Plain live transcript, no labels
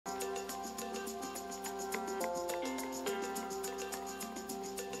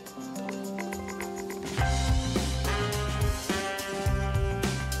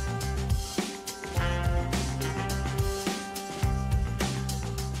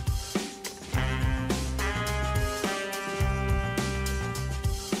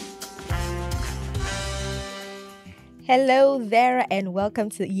Hello there, and welcome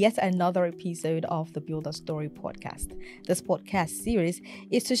to yet another episode of the Build a Story podcast. This podcast series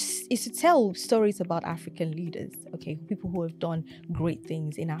is to tell stories about African leaders, people who have done great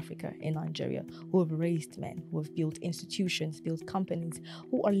things in Africa, in Nigeria, who have raised men, who have built institutions, built companies,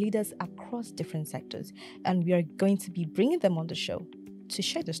 who are leaders across different sectors. And we are going to be bringing them on the show to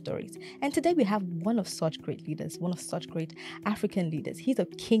share the stories. And today we have one of such great leaders, one of such great African leaders. He's a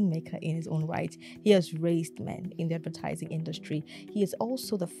kingmaker in his own right. He has raised men in the advertising industry. He is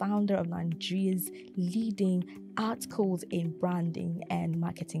also the founder of Nigeria's leading art schools in branding and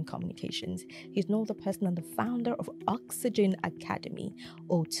marketing communications. He's no other person than the founder of Oxygen Academy,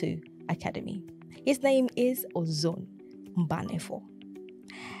 O2 Academy. His name is Ozone Mbanefo.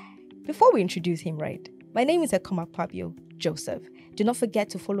 Before we introduce him, my name is Pabio Joseph. Do not forget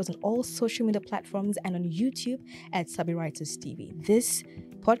to follow us on all social media platforms and on YouTube at Sabi Writers TV. This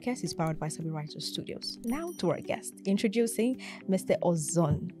podcast is powered by Sabi Writers Studios. Now to our guest, introducing Mr.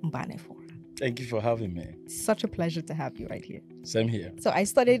 Ozone Mbanefo. Thank you for having me. Such a pleasure to have you right here. Same here. So I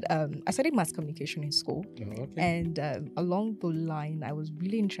studied mass communication in school, okay. And along the line, I was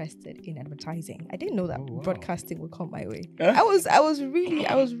really interested in advertising. I didn't know that broadcasting would come my way. I was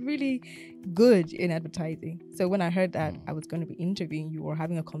really good in advertising. So when I heard that I was going to be interviewing you or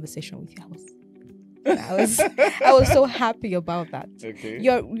having a conversation with you, I was so happy about that. Okay.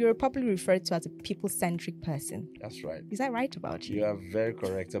 You're probably referred to as a people-centric person. That's right. Is that right about you? You are very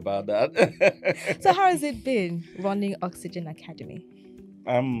correct about that. So how has it been running Oxygen Academy?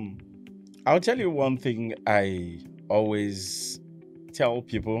 I'll tell you one thing I always tell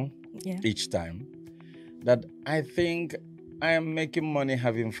people each time, that I think I am making money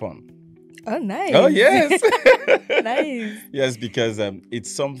having fun. Oh, nice. Oh, yes. Nice. Yes, because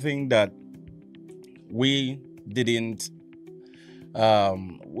it's something that we didn't,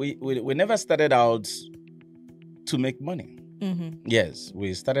 we never started out to make money. Mm-hmm. Yes,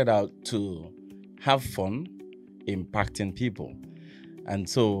 we started out to have fun, impacting people. And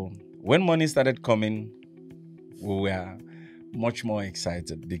so when money started coming, we were much more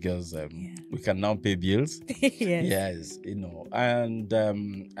excited because we can now pay bills. Yes. Yes, and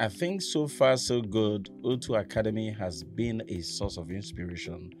I think so far so good. O2 Academy has been a source of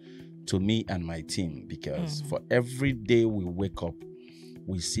inspiration to me and my team, because for every day we wake up,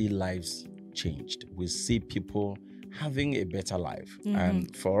 we see lives changed. We see people having a better life.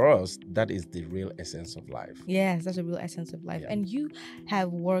 And for us, that is the real essence of life. Yes, that's the real essence of life. Yeah. And you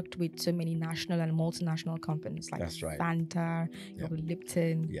have worked with so many national and multinational companies like That's right. Fanta, Yep.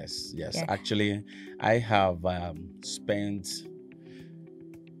 Lipton. Yes. Yeah. Actually, I have spent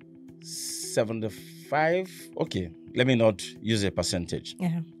 75. Okay, let me not use a percentage.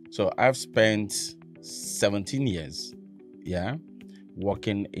 Yeah. So I've spent 17 years,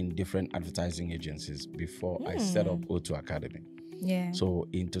 working in different advertising agencies before I set up O2 Academy. Yeah. So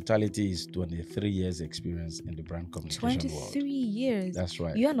in totality, it's 23 years experience in the brand communication world. 23 years. That's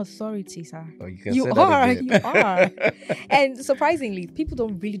right. You're an authority, sir. Oh, you can You say are. that again. You are. And surprisingly, people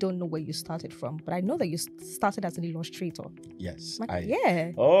don't know where you started from. But I know that you started as an illustrator. Yes.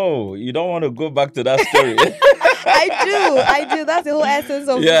 Yeah. Oh, you don't want to go back to that story? I do. That's the whole essence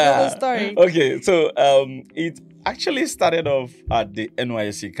of the whole story. Okay, so it actually started off at the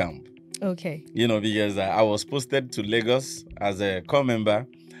NYSC camp. Okay. Because I was posted to Lagos as a corps member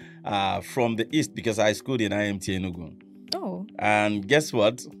from the east, because I schooled in IMT Enugu. Oh. And guess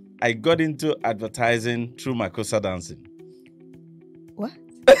what? I got into advertising through Makosa dancing. What?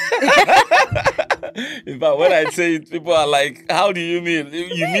 In fact, when I say it, people are like, how do you mean?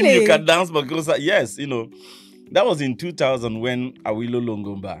 You mean you can dance Makosa? Yes, that was in 2000 when Awilo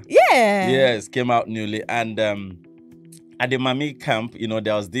Longomba came out newly. And at the Mami camp,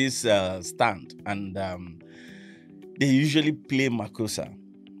 there was this stand, and they usually play Makosa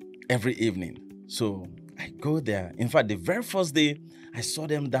every evening. So I go there. In fact, the very first day I saw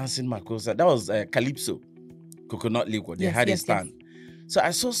them dancing Makosa, that was Calypso, Coconut Liquor. They had a stand. Yes. So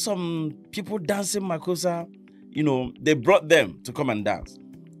I saw some people dancing Makosa. They brought them to come and dance.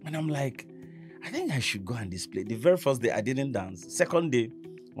 And I'm like, I think I should go and display. The very first day, I didn't dance. Second day,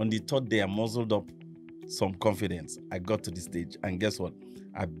 on the third day, I muzzled up some confidence. I got to the stage, and guess what?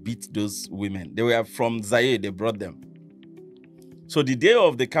 I beat those women. They were from Zaire. They brought them. So the day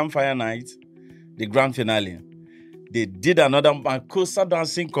of the campfire night, the grand finale, they did another Makosa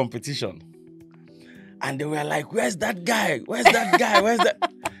dancing competition. And they were like, where's that guy? Where's that guy? Where's that?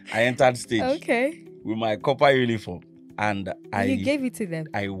 I entered stage with my copper uniform, and you gave it to them.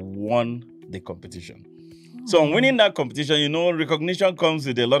 I won the competition. So on winning that competition, recognition comes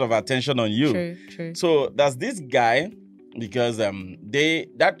with a lot of attention on you. True. So there's this guy, because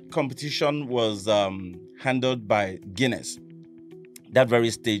that competition was handled by Guinness, that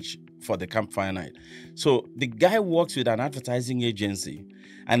very stage for the campfire night. So the guy works with an advertising agency,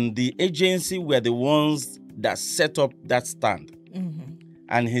 and the agency were the ones that set up that stand.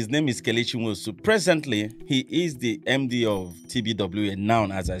 And his name is Kelechi Nwosu. Presently, he is the MD of TBWA now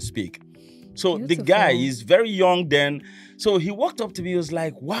as I speak. So the guy is very young then. So he walked up to me, he was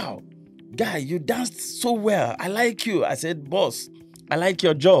like, wow, guy, you danced so well. I like you. I said, boss, I like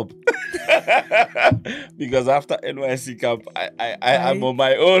your job. Because after NYSC camp, I'm on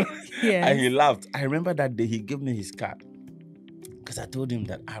my own. Yes. And he laughed. I remember that day he gave me his card. Because I told him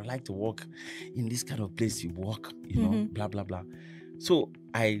that I'd like to work in this kind of place you work, you know, blah, blah, blah. So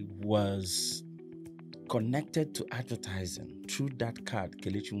I was connected to advertising through that card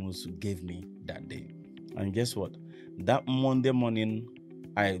Kelechi Nwosu gave me that day. And guess what? That Monday morning,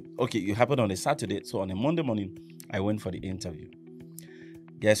 it happened on a Saturday. So on a Monday morning, I went for the interview.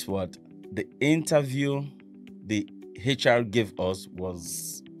 Guess what? The interview the HR gave us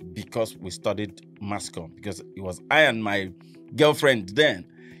was because we studied mass comm, because it was I and my girlfriend then.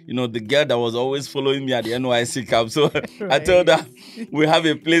 You know, the girl that was always following me at the NYSC camp. So right. I told her we have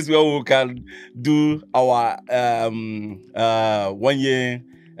a place where we can do our 1 year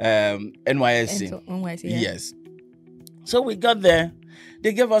NYSC. NYSC, yeah. Yes. So we got there.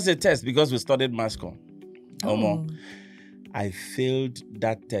 They gave us a test because we studied mass comm. Oh. I failed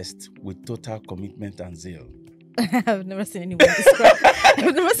that test with total commitment and zeal. I've never seen anyone describe.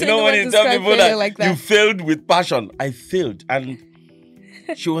 I've never seen anyone describe failure like that. You failed with passion. I failed, and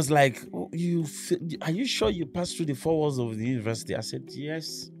she was like, oh, are you sure you passed through the 4 walls of the university? I said,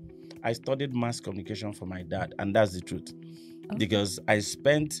 yes. I studied mass communication for my dad, and that's the truth. Okay. Because I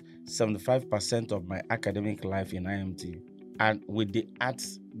spent 75% of my academic life in IMT and with the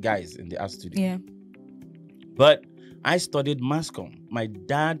arts guys in the art studio. Yeah. But I studied mass comm. My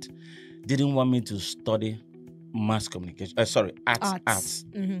dad didn't want me to study mass communication. Arts.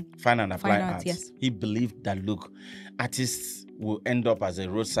 Mm-hmm. Fine and applied arts. Yes. He believed that, look, artists will end up as a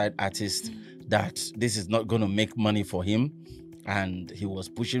roadside artist, that this is not going to make money for him. And he was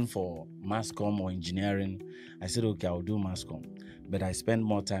pushing for mass comm or engineering. I said, okay, I'll do mass comm. But I spent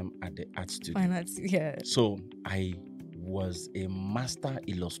more time at the art studio. Fine arts, yeah. So I was a master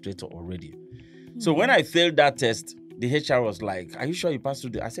illustrator already. So when I failed that test, the HR was like, are you sure you passed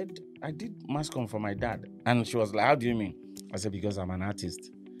through? I said, I did mass comm for my dad. And she was like, how do you mean? I said, because I'm an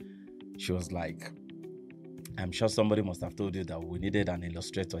artist. She was like, I'm sure somebody must have told you that we needed an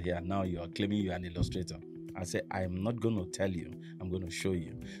illustrator here. Now you are claiming you're an illustrator. I said, I'm not going to tell you. I'm going to show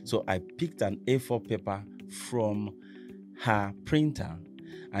you. So I picked an A4 paper from her printer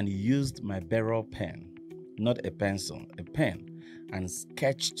and used my Beryl pen, not a pencil, a pen, and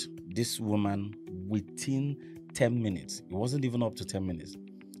sketched this woman within 10 minutes. It wasn't even up to 10 minutes.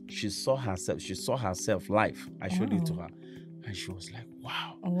 She saw herself live. I showed it to her. And she was like,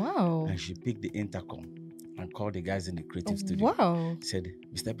 wow. Wow. And she picked the intercom and called the guys in the creative studio. Wow. Said,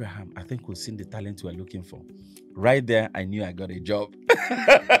 Mr. Abraham, I think we've seen the talent we're looking for. Right there, I knew I got a job.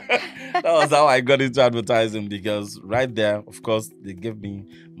 That was how I got into advertising, because right there, of course, they gave me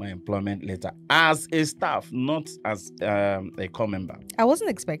my employment letter as a staff, not as a core member. I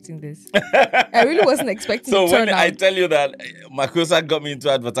wasn't expecting this. I really wasn't expecting So it. when I tell you that Makosa got me into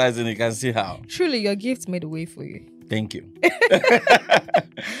advertising, you can see how. Truly, your gift made a way for you. Thank you.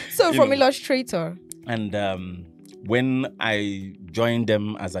 So from illustrator. And when I joined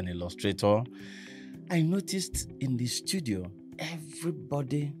them as an illustrator, I noticed in the studio,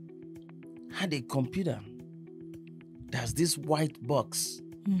 everybody had a computer. There's this white box.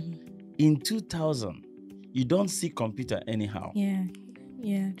 Mm-hmm. In 2000, you don't see computer anyhow.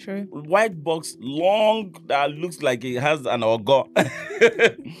 Yeah, true. White box, long, that looks like it has an auger.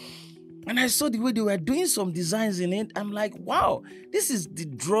 And I saw the way they were doing some designs in it. I'm like, wow, this is the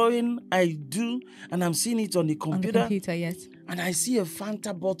drawing I do, and I'm seeing it on the computer. On the computer, yes. And I see a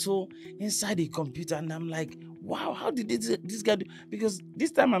Fanta bottle inside the computer, and I'm like, wow, how did this guy do? Because this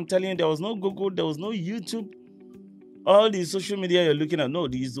time I'm telling you, there was no Google, there was no YouTube. All the social media you're looking at, no,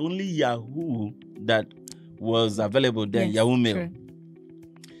 there's only Yahoo that was available then, yes, Yahoo Mail. True.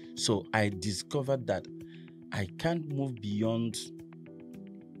 So I discovered that I can't move beyond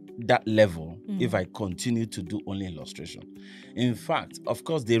that level if I continue to do only illustration. In fact, of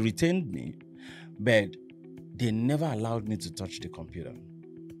course, they retained me, but they never allowed me to touch the computer.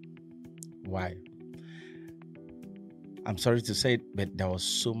 Why? I'm sorry to say it, but there was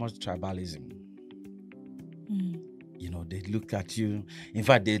so much tribalism. You know, they look at you. In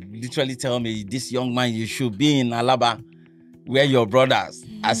fact, they literally tell me, this young man, you should be in Alaba, where your brothers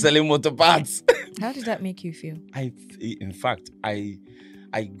are selling motor parts. How did that make you feel? In fact,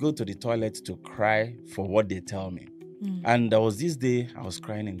 I go to the toilet to cry for what they tell me. And there was this day I was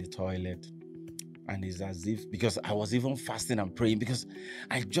crying in the toilet, and it's as if, because I was even fasting and praying, because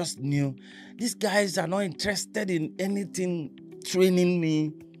I just knew these guys are not interested in anything training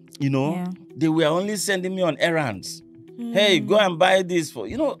me, They were only sending me on errands. Hey, go and buy this for,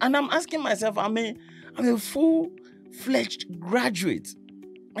 and I'm asking myself, I'm a full-fledged graduate,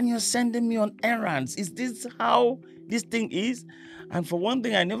 and you're sending me on errands. Is this how this thing is? And for one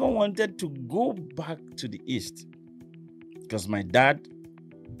thing, I never wanted to go back to the East, because my dad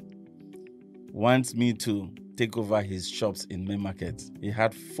wants me to take over his shops in main market. He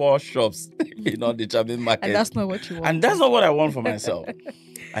had 4 shops in all the main market. And that's not what you want. And that's not what I want for myself.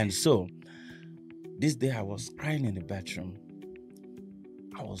 And so, this day I was crying in the bathroom.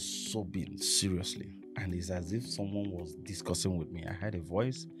 I was sobbing, seriously. And it's as if someone was discussing with me. I heard a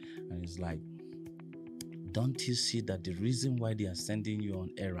voice, and it's like, don't you see that the reason why they are sending you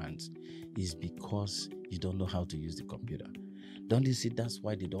on errands is because you don't know how to use the computer? Don't you see that's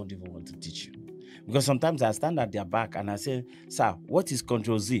why they don't even want to teach you? Because sometimes I stand at their back and I say, sir, what is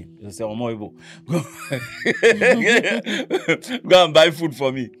Control Z? They say, Omoibo, go and buy food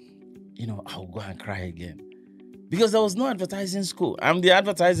for me. I'll go and cry again. Because there was no advertising school. I'm the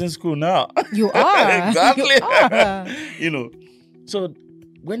advertising school now. You are. Exactly. You are. So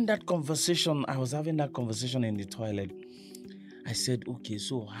when I was having that conversation in the toilet, I said, okay,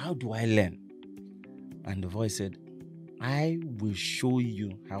 so how do I learn? And the voice said, I will show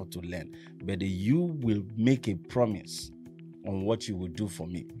you how to learn, but you will make a promise on what you will do for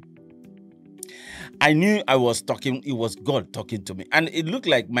me. I knew I was talking, it was God talking to me. And it looked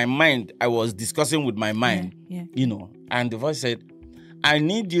like my mind, I was discussing with my mind, And the voice said, I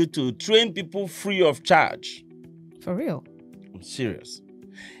need you to train people free of charge. For real? I'm serious.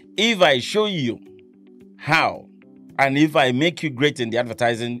 If I show you how, and if I make you great in the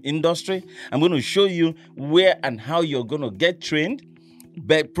advertising industry, I'm going to show you where and how you're going to get trained.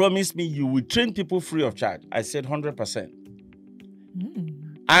 But promise me you will train people free of charge. I said 100%.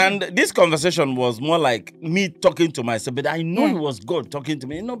 And this conversation was more like me talking to myself, but I know it was God talking to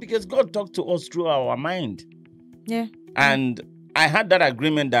me. Because God talked to us through our mind. Yeah. And I had that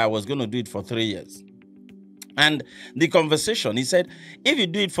agreement that I was going to do it for 3 years. And the conversation, he said, if you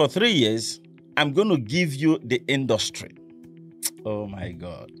do it for 3 years, I'm going to give you the industry. Oh my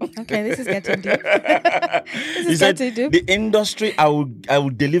God. Okay, this is getting deep. He said, the industry, I will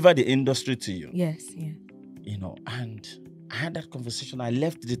deliver the industry to you. Yes, yeah. And I had that conversation. I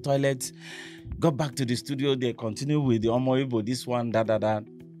left the toilet, got back to the studio. They continued with the Omoibo, this one, that.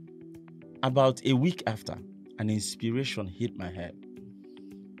 About a week after, an inspiration hit my head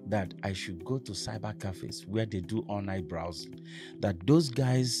that I should go to cyber cafes where they do online browsing. That those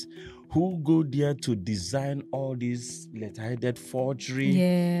guys who go there to design all these letter-headed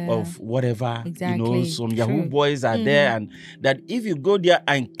forgery of whatever, some Yahoo boys are there, and that if you go there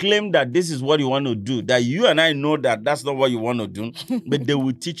and claim that this is what you want to do, that you and I know that that's not what you want to do, but they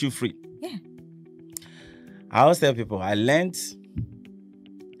will teach you free. Yeah. I always tell people, I learned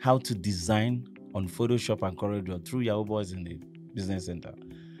how to design on Photoshop and CorelDRAW through Yahoo boys in the business center.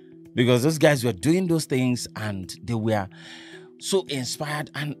 Because those guys were doing those things and they were so inspired,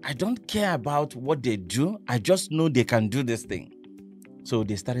 and I don't care about what they do. I just know they can do this thing. So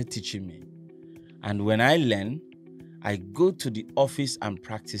they started teaching me. And when I learn, I go to the office and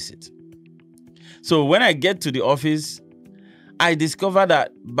practice it. So when I get to the office, I discover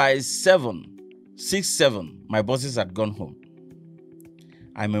that by 6, 7, my bosses had gone home.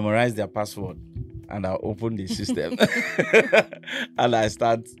 I memorized their password and I open the system and I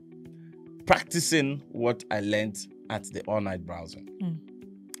start practicing what I learned at the all-night browsing.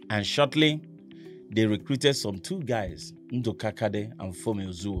 And shortly, they recruited some 2 guys, Ndo Kakade and Fome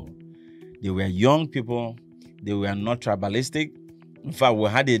Ozuo. They were young people. They were not tribalistic. In fact, we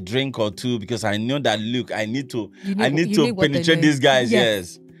had a drink or 2 because I knew that, look, I need to penetrate these guys.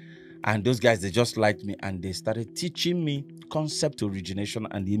 Yes. And those guys, they just liked me, and they started teaching me concept origination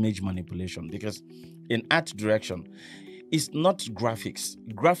and image manipulation. Because in art direction, it's not graphics.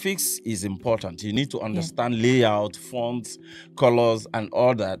 Graphics is important. You need to understand layout, fonts, colors, and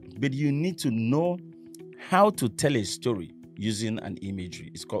all that. But you need to know how to tell a story using an imagery.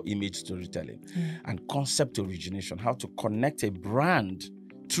 It's called image storytelling. And concept origination, how to connect a brand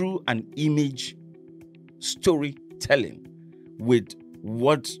through an image storytelling with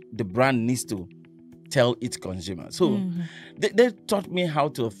what the brand needs to tell its consumer. So they taught me how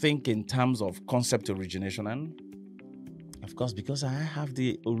to think in terms of concept origination, and of course, because I have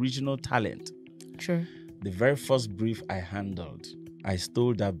the original talent. Sure. The very first brief I handled, I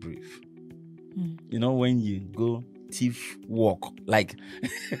stole that brief. When you go creative work. Like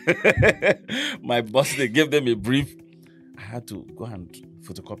my boss, they gave them a brief. I had to go and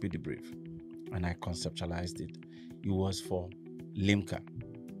photocopy the brief, and I conceptualized it. It was for Limca.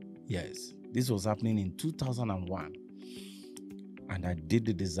 Yes, this was happening in 2001, and I did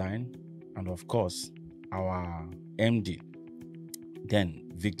the design, and of course, our MD, then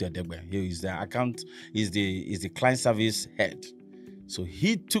Victor Degbe, he is the client service head. So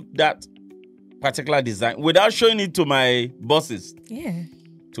he took that particular design without showing it to my bosses. Yeah.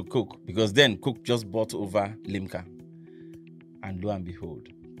 To Cook, because then Cook just bought over Limca, and lo and behold,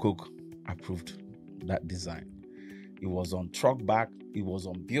 Cook approved that design. It was on truck back, it was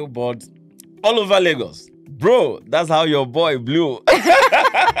on billboards all over Lagos. Bro, that's how your boy blew.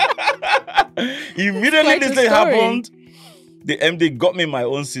 Immediately this thing happened, the MD got me my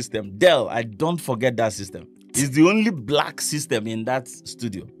own system. Dell, I don't forget that system. It's the only black system in that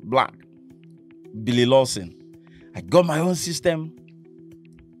studio. Black. Billy Lawson. I got my own system.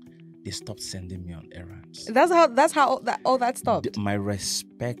 They stopped sending me on errands. That's how all that stopped. My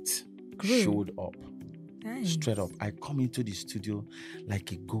respect showed up. Nice. Straight up. I come into the studio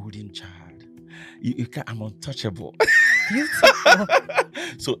like a golden child. I'm untouchable. Beautiful.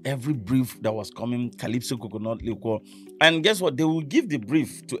 So every brief that was coming, Calypso Coconut Liquor, and guess what? They will give the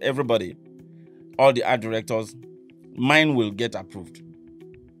brief to everybody, all the art directors. Mine will get approved.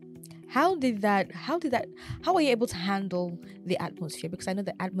 How were you able to handle the atmosphere? Because I know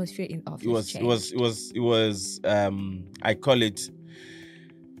the atmosphere in office changed. It was I call it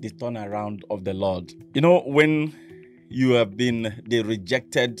the turnaround of the Lord. You know, when you have been the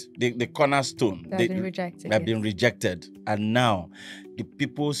rejected, the cornerstone. They have been rejected. They have been rejected. And now the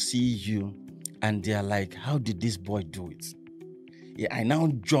people see you and they are like, how did this boy do it? Yeah, I now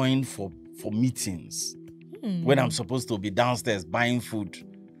join for meetings when I'm supposed to be downstairs buying food.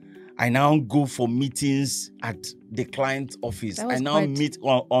 I now go for meetings at the client's office. I now meet,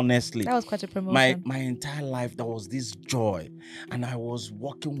 honestly. That was quite a promotion. My entire life, there was this joy. And I was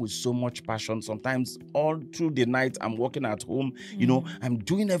working with so much passion. Sometimes all through the night, I'm working at home. You know, I'm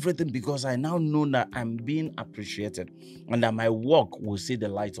doing everything because I now know that I'm being appreciated. And that my work will see the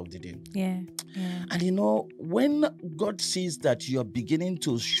light of the day. Yeah. And you know, when God sees that you're beginning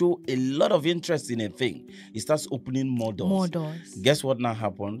to show a lot of interest in a thing, He starts opening more doors. More doors. Guess what now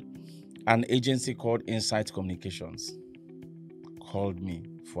happened? An agency called Insight Communications called me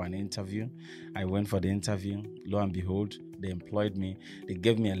for an interview. I went for the interview. Lo and behold, they employed me. They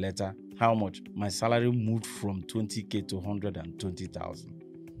gave me a letter. How much? My salary moved from 20K to 120,000.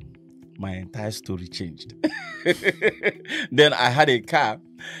 My entire story changed. Then I had a car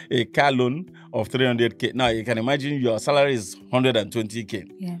loan of 300K. Now you can imagine your salary is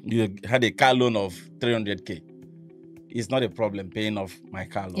 120K. Yeah. You had a car loan of 300K. It's not a problem paying off my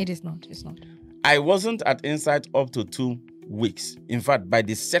car loan. It is not. It's not. I wasn't at Insight up to 2 weeks. In fact, by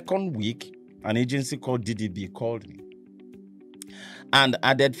the second week, an agency called DDB called me and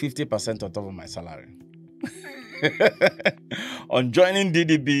added 50% on top of my salary. On joining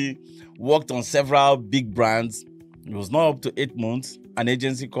DDB, worked on several big brands. It was not up to 8 months. An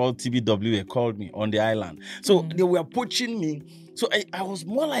agency called TBWA called me on the island. So they were poaching me. So I was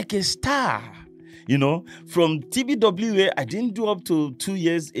more like a star. You know, from TBWA, I didn't do up to 2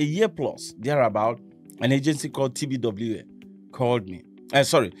 years, a year plus, thereabout. An agency called TBWA called me.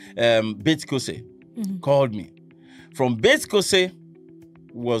 Bates Kose called me. From Bates Kose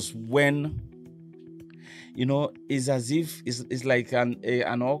was when, you know, it's as if it's like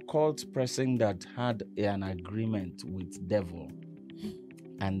an occult person that had an agreement with devil,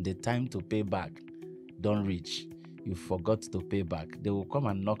 and the time to pay back don't reach. You forgot to pay back. They will come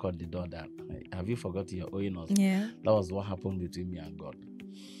and knock on the door that, have you forgotten your owing us? Yeah. That was what happened between me and God.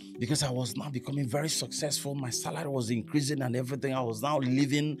 Because I was now becoming very successful. My salary was increasing and everything. I was now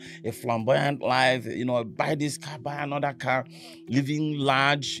living a flamboyant life. You know, buy this car, buy another car, living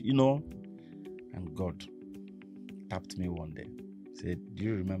large, you know. And God tapped me one day. Said, do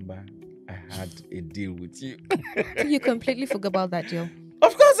you remember I had a deal with you? You completely forgot about that deal.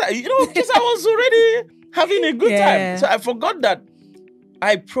 Of course, because I was already having a good time. So I forgot that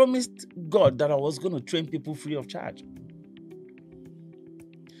I promised God that I was going to train people free of charge.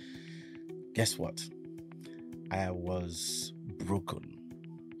 Guess what? I was broken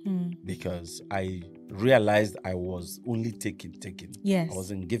because I realized I was only taking. Yes. I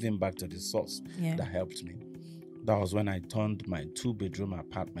wasn't giving back to the source that helped me. That was when I turned my 2-bedroom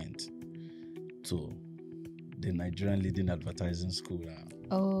apartment to the Nigerian leading advertising school.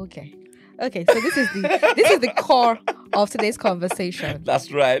 Okay, so this is the core of today's conversation.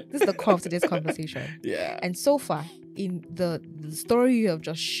 That's right. This is the core of today's conversation. Yeah. And so far, in the story you have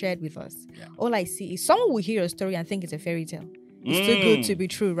just shared with us, all I see is someone will hear a story and think it's a fairy tale. It's too good to be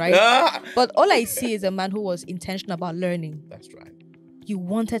true, right? But all I see is a man who was intentional about learning. That's right. You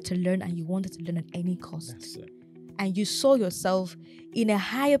wanted to learn, and you wanted to learn at any cost. That's it. And you saw yourself in a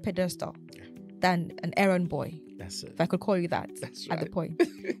higher pedestal than an errand boy. That's it. If I could call you that. That's at right. the point.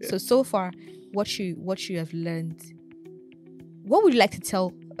 So far, what you have learned, what would you like to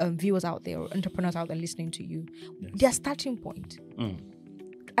tell viewers out there or entrepreneurs out there listening to you? Yes. Their starting point.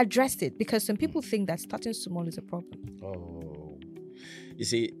 Address it, because some people think that starting small is a problem. Oh, you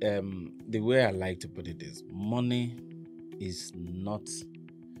see, the way I like to put it is, money is not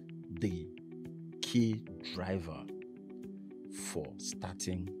the key driver for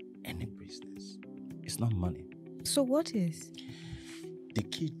starting any business. It's not money. So what is the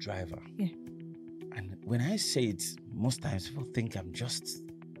key driver? Yeah. And when I say it, most times people think I'm just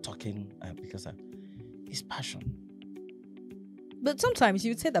talking because it's passion. But sometimes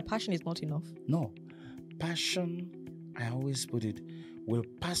you would say that passion is not enough. No, passion, I always put it, will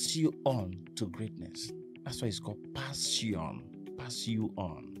pass you on to greatness. That's why it's called passion. Pass you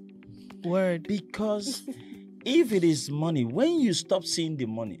on. Word. Because if it is money, when you stop seeing the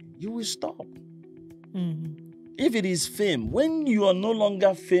money, you will stop. If it is fame, when you are no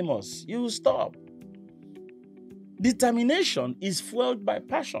longer famous, you will stop. Determination is fueled by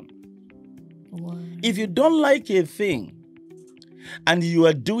passion. Word. If you don't like a thing and you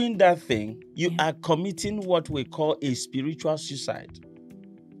are doing that thing, you are committing what we call a spiritual suicide.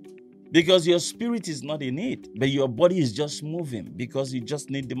 Because your spirit is not in it, but your body is just moving because you just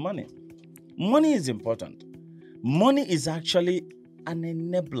need the money. Money is important. Money is actually an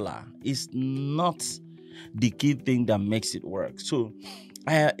enabler. It's not the key thing that makes it work. So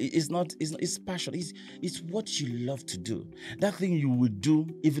it's passion. It's what you love to do. That thing you will do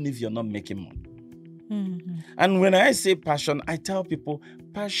even if you're not making money. And when I say passion, I tell people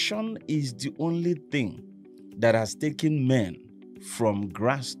passion is the only thing that has taken men from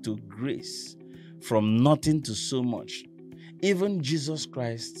grass to grace, from nothing to so much. Even Jesus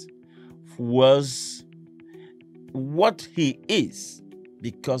Christ was what he is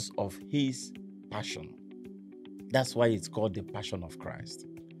because of his passion. That's why it's called the Passion of Christ.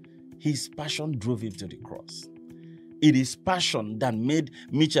 His passion drove him to the cross. It is passion that made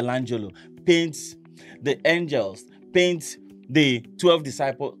Michelangelo paint the angels, paint the 12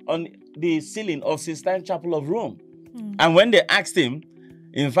 disciples on the ceiling of Sistine Chapel of Rome. And when they asked him,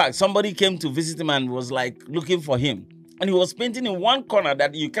 in fact, somebody came to visit him and was like looking for him. And he was painting in one corner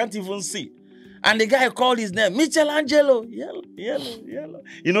that you can't even see. And the guy called his name, Michelangelo, yellow.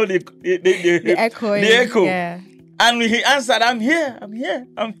 You know, the echo. Yeah. And he answered, I'm here.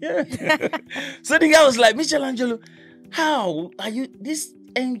 So the guy was like, Michelangelo, how are you, this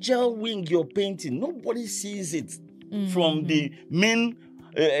angel wing you're painting, nobody sees it from the main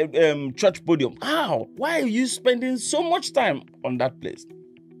church podium. How? Why are you spending so much time on that place?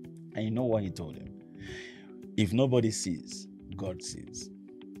 And you know what he told him? If nobody sees, God sees.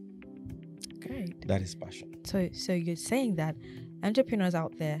 Great. That is passion. So you're saying that entrepreneurs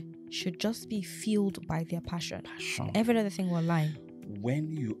out there should just be fueled by their passion. Every other thing will align.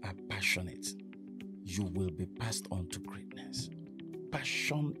 When you are passionate, you will be passed on to greatness.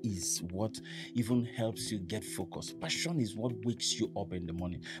 Passion is what even helps you get focused. Passion is what wakes you up in the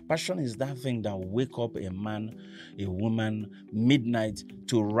morning. Passion is that thing that will wake up a man, a woman, midnight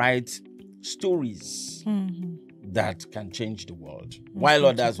to write stories that can change the world while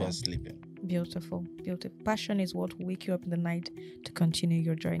others were sleeping. Beautiful. Passion is what will wake you up in the night to continue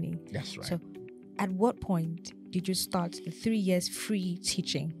your journey. That's right. So, at what point did you start the 3 years free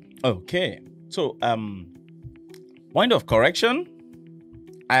teaching? Okay. So, point of correction,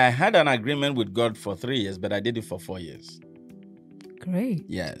 I had an agreement with God for 3 years, but I did it for 4 years. Great.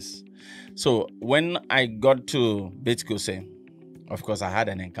 Yes. So, when I got to Betkose, of course, I had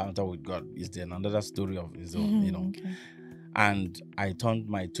an encounter with God. It's another story of his own, you know. Okay. And I turned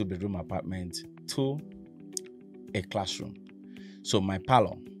my 2-bedroom apartment to a classroom. So my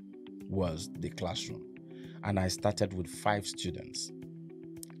parlor was the classroom. And I started with 5 students.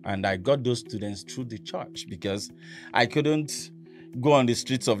 And I got those students through the church because I couldn't go on the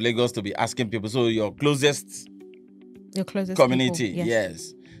streets of Lagos to be asking people. So your closest community. People,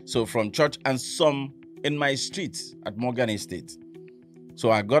 yes. So from church and some in my street at Morgan Estate. So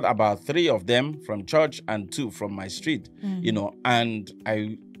I got about 3 of them from church and 2 from my street, you know, and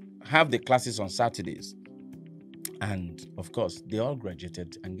I have the classes on Saturdays. And of course, they all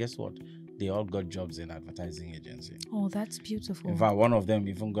graduated. And guess what? They all got jobs in advertising agency. Oh, that's beautiful. In fact, one of them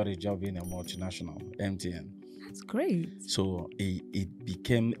even got a job in a multinational, MTN. That's great. So it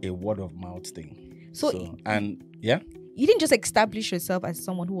became a word of mouth thing. So and yeah. You didn't just establish yourself as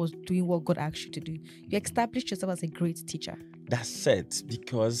someone who was doing what God asked you to do. You established yourself as a great teacher. That's it,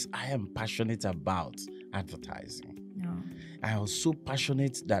 because I am passionate about advertising. No. I was so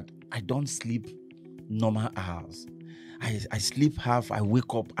passionate that I don't sleep normal hours. I sleep half, I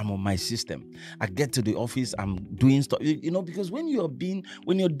wake up, I'm on my system. I get to the office, I'm doing stuff. Because when you're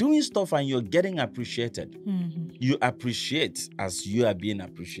doing stuff and you're getting appreciated, you appreciate as you are being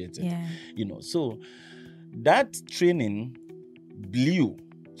appreciated. Yeah. So that training blew,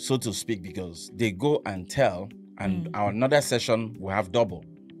 so to speak, because they go and tell, and our another session will have double.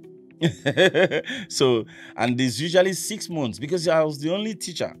 So, and it's usually 6 months because I was the only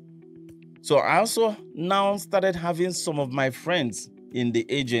teacher. So I also now started having some of my friends in the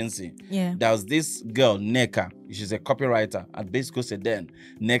agency. Yeah. There was this girl, Neka. She's a copywriter at Basco Sedan.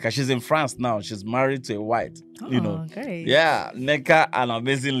 Neka, she's in France now. She's married to a white. Great. Yeah, Neka, an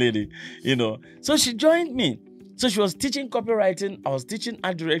amazing lady. So she joined me. So she was teaching copywriting. I was teaching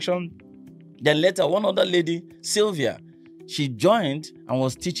art direction. Then later, one other lady, Sylvia, she joined and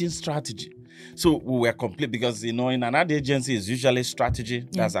was teaching strategy. So we were complete because, in an ad agency, it's usually strategy.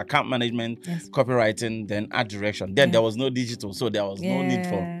 That's account management, copywriting, then art direction. Then there was no digital, so there was no need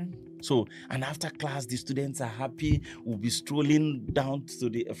for. So, and after class, the students are happy. We'll be strolling down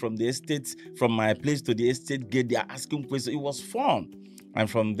from the estate, from my place to the estate gate. They are asking questions. It was fun. And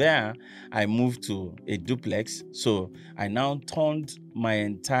from there, I moved to a duplex. So I now turned my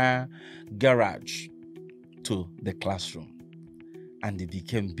entire garage to the classroom. And it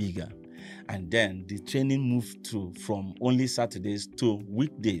became bigger. And then the training moved from only Saturdays to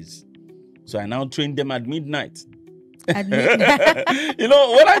weekdays. So I now train them at midnight. At midnight.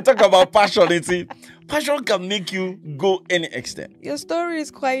 When I talk about passion, passion can make you go any extent. Your story is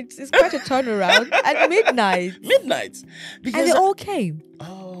quite a turnaround at midnight. Midnight. And they all came.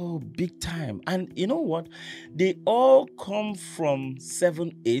 Oh, big time. And you know what? They all come from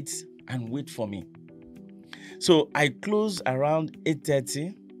 7, 8 and wait for me. So I close around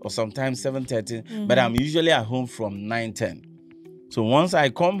 8:30 or sometimes 7:30, but I'm usually at home from 9:10. So once I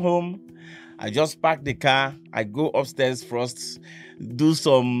come home, I just park the car, I go upstairs first, do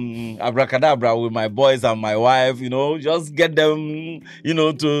some abracadabra with my boys and my wife, just get them,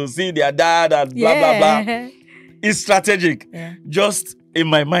 to see their dad and blah, blah, blah. It's strategic. Yeah. Just in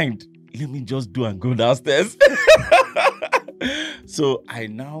my mind, let me just do and go downstairs. So I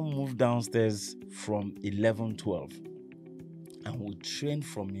now move downstairs from 11, 12. And we train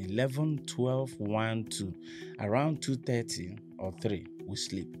from 11, 12, 1 to around 2:30 or 3. We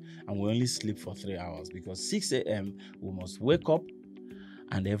sleep. And we only sleep for 3 hours because 6 a.m. we must wake up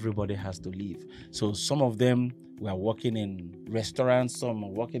and everybody has to leave. So some of them were working in restaurants, some are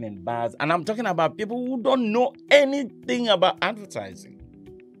working in bars. And I'm talking about people who don't know anything about advertising.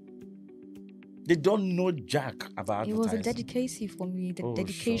 They don't know jack about advertising. It was a dedication for me. The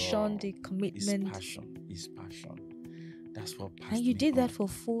dedication, the commitment. It's passion. That's what passed. And you did that for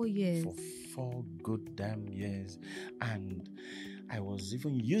 4 years. For 4 good damn years. And I was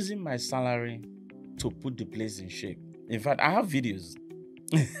even using my salary to put the place in shape. In fact, I have videos.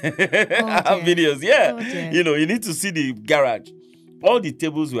 I have videos, yeah. You need to see the garage. All the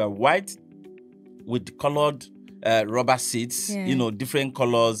tables were white with colored rubber seats, different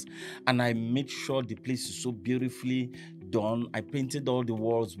colors. And I made sure the place is so beautifully done. I painted all the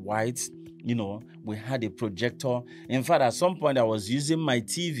walls white. We had a projector. In fact, at some point, I was using my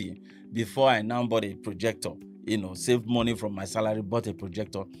TV before I now bought a projector. Saved money from my salary, bought a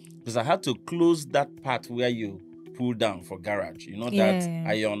projector. Because I had to close that part where you pull down for garage. That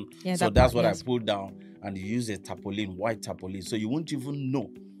iron. Yeah, so that's what I pulled down. And you use a tarpaulin, white tarpaulin. So you won't even know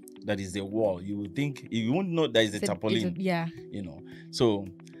that is the wall. You would think, you won't know that is a tarpaulin. So,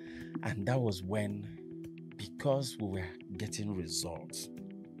 and that was when, because we were getting results,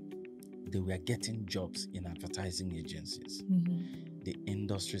 they were getting jobs in advertising agencies. The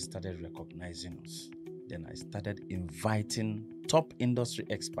industry started recognizing us. Then I started inviting top industry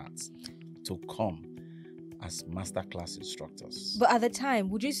experts to come as masterclass instructors. But at the time,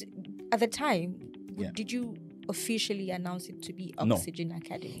 did you officially announce it to be Oxygen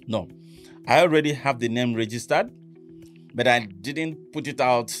Academy? No. I already have the name registered, but I didn't put it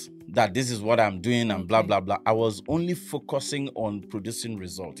out that this is what I'm doing and blah, blah, blah. I was only focusing on producing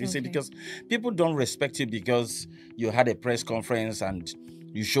results. You see, because people don't respect you because you had a press conference and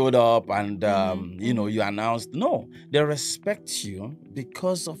you showed up and, you announced. No, they respect you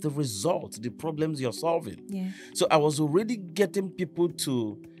because of the results, the problems you're solving. Yeah. So I was already getting people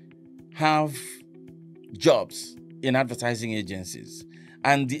to have jobs in advertising agencies.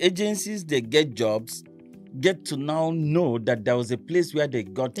 And the agencies, they get jobs get to now know that there was a place where they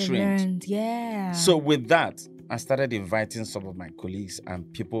got trained. Yeah. So with that, I started inviting some of my colleagues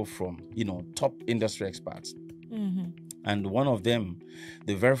and people from, top industry experts. And one of them,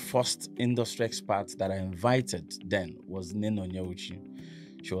 the very first industry expert that I invited then was Neno Nyauchi.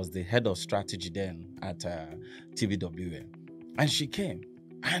 She was the head of strategy then at TBWA. And she came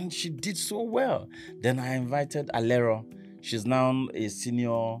and she did so well. Then I invited Alero. She's now a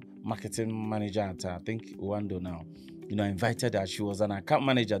senior marketing manager at, I think, Wando now. I invited her. She was an account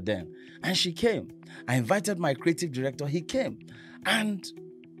manager then. And she came. I invited my creative director. He came. And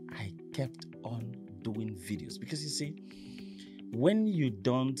I kept on doing videos. Because you see, when you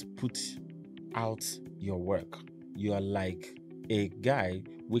don't put out your work, you are like a guy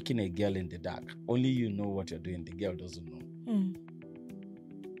waking a girl in the dark. Only you know what you're doing. The girl doesn't know.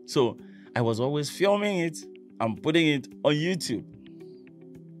 So I was always filming it and putting it on YouTube.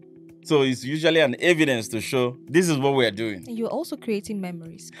 So it's usually an evidence to show this is what we're doing. And you're also creating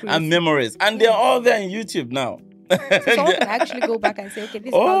memories. And memories. And they're all there on YouTube now. So someone can actually go back and say, okay,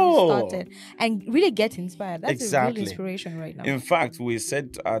 this is how you started. And really get inspired. That's a real inspiration right now. In fact, we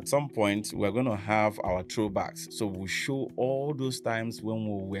said at some point we're going to have our throwbacks. So we'll show all those times when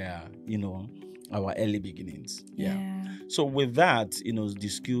we were, our early beginnings. Yeah. So with that,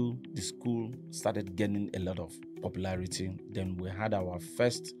 the school started gaining a lot of popularity. Then we had our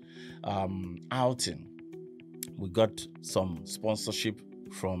first outing. We got some sponsorship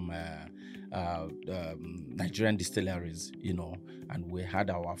from Nigerian distilleries, and we had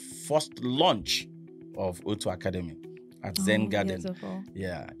our first launch of O2 Academy at Zen Garden,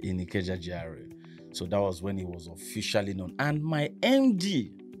 in Ikeja GRA. So that was when it was officially known. And my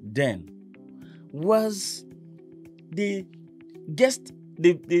MD then was the guest,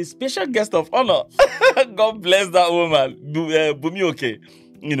 the special guest of honor. God bless that woman, Bumioke.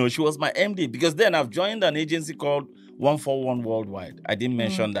 She was my MD because then I've joined an agency called 141 Worldwide. I didn't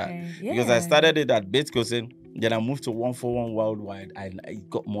mention that because I started it at Batecosin. Then I moved to 141 Worldwide and it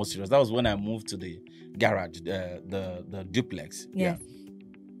got more serious. That was when I moved to the garage, the duplex. Yeah.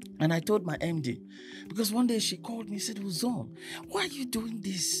 And I told my MD, because one day she called me and said, Ozone, why are you doing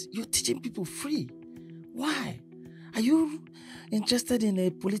this? You're teaching people free. Why? Are you interested in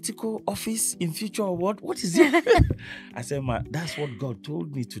a political office in future or what? What is it? I said, that's what God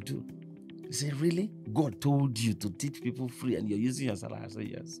told me to do. He said, really? God told you to teach people free and you're using your salary? I said,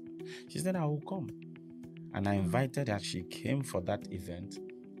 yes. She said, I will come. And I invited her. She came for that event,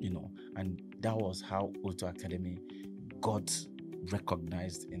 and that was how O2 Academy got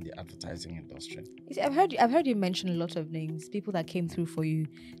recognized in the advertising industry. I've heard you mention a lot of names, people that came through for you,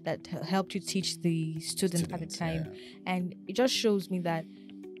 that helped you teach the students at the time. And it just shows me that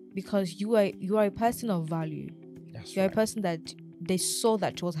because you are a person of value. You're a person that they saw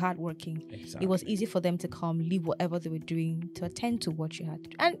that it was hardworking. Exactly. It was easy for them to come, leave whatever they were doing to attend to what you had.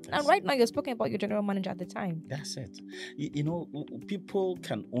 And right now, you're speaking about your general manager at the time. That's it. People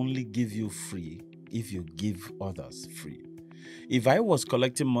can only give you free if you give others free. If I was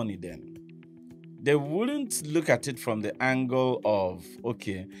collecting money then, they wouldn't look at it from the angle of,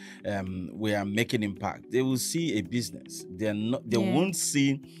 we are making impact. They will see a business. They won't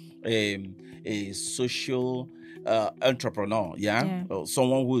see a social entrepreneur, or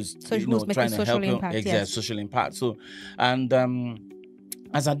someone who's trying to help you social impact. So, and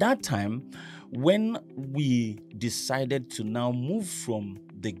as at that time, when we decided to now move from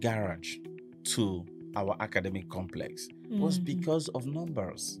the garage to our academic complex, was because of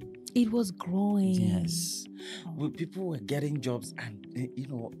numbers. It was growing. Yes. People were getting jobs and,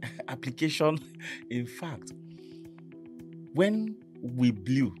 application. In fact, when we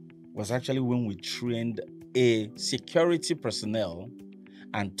blew was actually when we trained a security personnel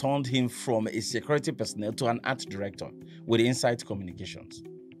and turned him from a security personnel to an art director with Insight Communications.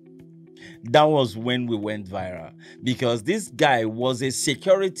 That was when we went viral because this guy was a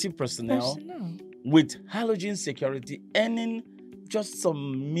security personnel with Halogen Security earning just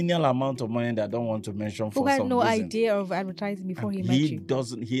some menial amount of money that I don't want to mention for some reason. Who had no idea of advertising before he met you.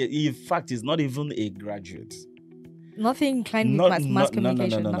 He in fact, he's not even a graduate. Nothing inclined with mass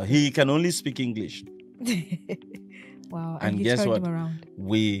communication. No. He can only speak English. Wow. And guess what?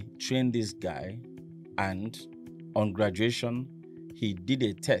 We trained this guy, and on graduation, he did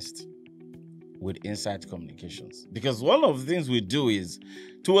a test with Insight Communications. Because one of the things we do is,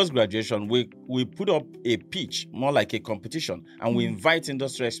 towards graduation, we put up a pitch, more like a competition, and we invite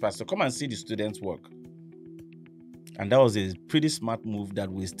industry experts to come and see the students' work. And that was a pretty smart move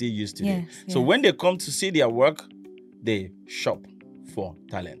that we still use today. So when they come to see their work, they shop for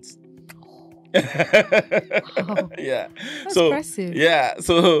talents. Wow. Yeah. That's impressive. Yeah.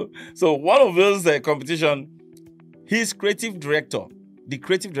 So one of those competition, his creative director, the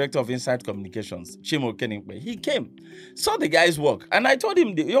creative director of Inside Communications, Chimo Keningbe, he came, saw the guy's work, and I told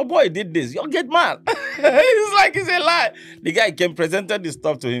him, your boy did this. You'll get mad. He's like, it's a lie. The guy came, presented the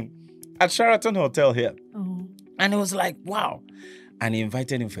stuff to him at Sheraton Hotel here. Oh. And he was like, wow. And he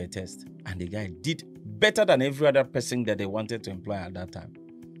invited him for a test. And the guy did better than every other person that they wanted to employ at that time.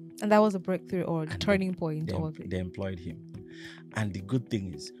 And that was a breakthrough or the turning point. They employed him. And the good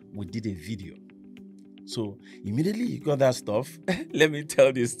thing is, we did a video. So immediately he got that stuff. Let me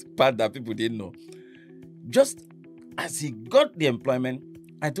tell this part that people didn't know. Just as he got the employment,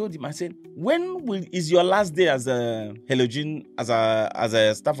 I told him, I said, when is your last day as a Halogen, as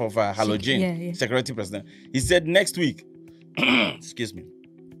a staff of Halogen security president? He said, next week. Excuse me.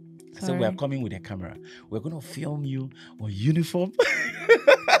 I said, we are coming with a camera. We're going to film you on uniform.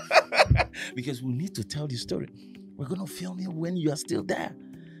 Because we need to tell the story. We're going to film you when you are still there.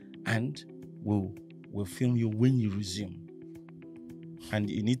 And we'll film you when you resume. And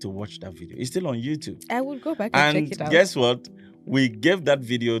you need to watch that video. It's still on YouTube. I will go back and check it out. And guess what? We gave that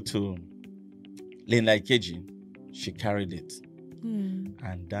video to Linda Ikeji. She carried it.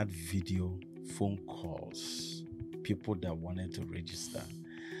 And that video, phone calls, people that wanted to register.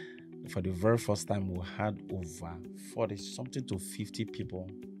 For the very first time, we had over 40 something to 50 people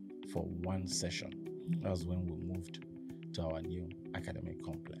for one session. That was when we moved to our new academic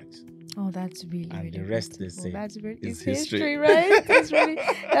complex. Oh, that's really, and really the rest beautiful. they say that's really, is history, right? That's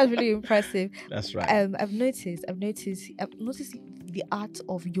really impressive. That's right. I've noticed the art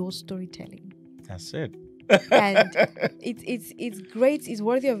of your storytelling. That's it. And it's great. It's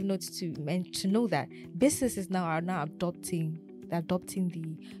worthy of note too, and to know that businesses are now adopting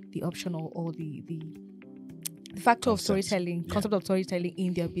the option or the factor of storytelling, concept of storytelling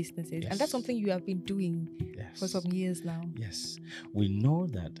in their businesses. And that's something you have been doing for some years now. Yes. We know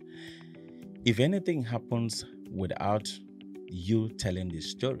that if anything happens without you telling the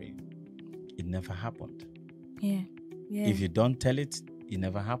story, it never happened. Yeah. If you don't tell it, it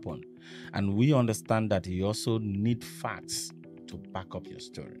never happened. And we understand that you also need facts to back up your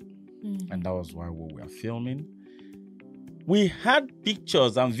story. And that was why we were filming. We had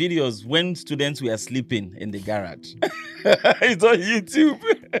pictures and videos when students were sleeping in the garage. It's on YouTube.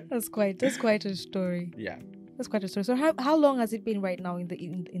 That's quite a story. Yeah. That's quite a story. So how long has it been right now in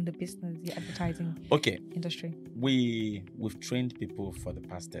the business, the advertising industry? We've trained people for the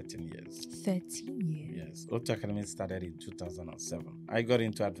past 13 years. 13 years? Yes. Auto Academy started in 2007. I got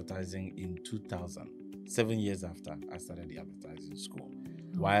into advertising in 2000, 7 years after I started the advertising school,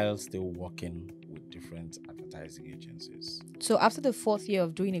 while still working with different advertising agencies. So after the 4th year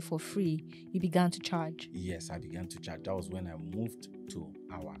of doing it for free, you began to charge? Yes, I began to charge. That was when I moved to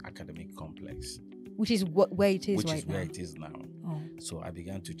our academic complex. Which is where it is right now? Which is where it is now. Oh. So I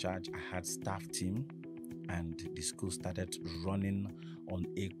began to charge. I had staff team, and the school started running on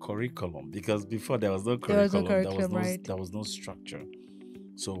a curriculum, because before there was no curriculum. There was no structure.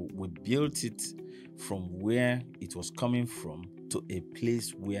 So we built it from where it was coming from to a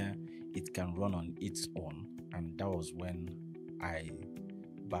place where it can run on its own. And that was when I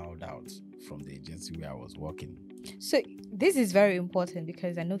bowed out from the agency where I was working. So this is very important,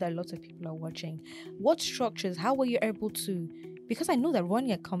 because I know that lots of people are watching. What structures, how were you able to, because I know that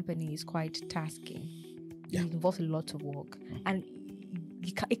running a company is quite tasking. Yeah. It involves a lot of work. And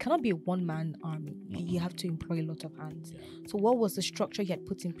it cannot be a one-man army. You have to employ a lot of hands. Yeah. So what was the structure you had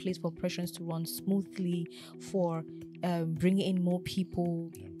put in place for operations to run smoothly, for bringing in more people?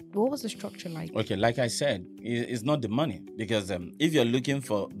 Yeah. What was the structure like? Okay, like I said, it's not the money. Because if you're looking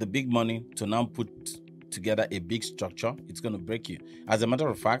for the big money to now put together a big structure, it's going to break you. As a matter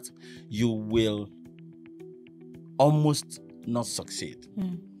of fact, you will almost not succeed.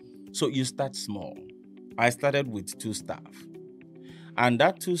 So you start small. I started with 2 staff. And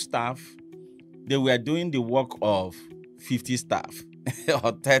that 2 staff, they were doing the work of 50 staff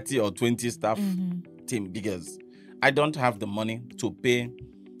or 30 or 20 staff team, because I don't have the money to pay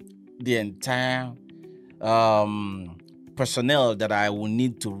the entire personnel that I will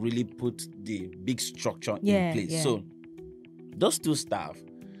need to really put the big structure in place. Yeah. So those 2 staff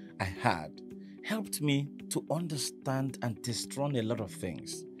I had helped me to understand and test run a lot of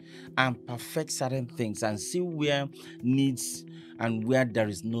things and perfect certain things and see where needs and where there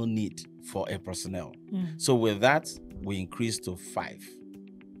is no need for a personnel. So with that, we increased to 5.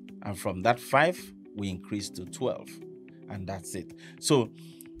 And from that 5, we increased to 12. And that's it. So,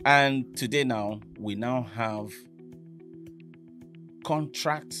 and today now, we now have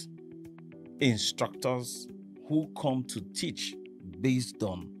contract instructors who come to teach based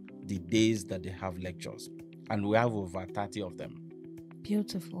on the days that they have lectures. And we have over 30 of them.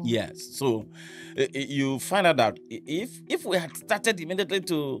 Beautiful. Yes. So you find out that if we had started immediately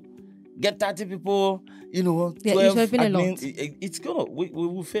to get 30 people, 12 it would have been admin, a lot. It's gonna we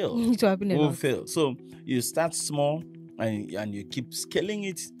will fail. It would have been a lot. We will fail. So you start small and you keep scaling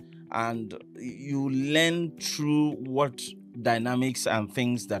it, and you learn through what dynamics and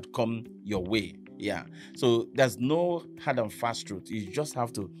things that come your way. Yeah. So there's no hard and fast route. You just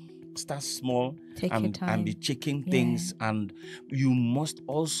have to start small and be checking things, and you must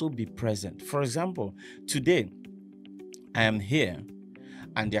also be present. For example, today I am here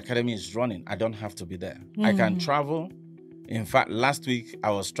and the academy is running. I don't have to be there. I can travel. In fact, last week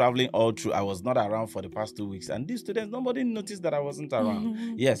I was traveling all through. I was not around for the past 2 weeks, and these students, nobody noticed that I wasn't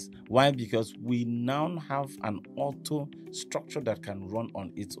around. Yes. Why? Because we now have an auto structure that can run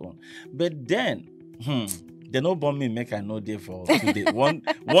on its own. But then they no bomb me make I no day for 2 days. One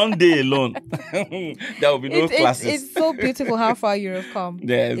day alone. There will be no classes. It's so beautiful how far you have come.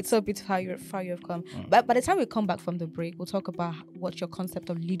 Yes. It's so beautiful how far you have come. But by the time we come back from the break, we'll talk about what your concept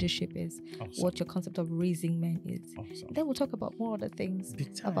of leadership is, what your concept of raising men is. Then we'll talk about more other things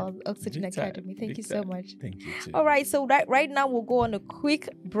about Oxygen Academy. Thank you so much. Thank you too. All right, so right now we'll go on a quick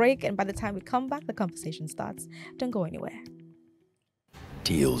break, and by the time we come back, the conversation starts. Don't go anywhere.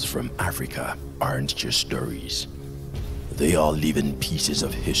 Tales from Africa aren't just stories. They are living pieces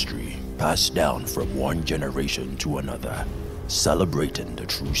of history passed down from one generation to another, celebrating the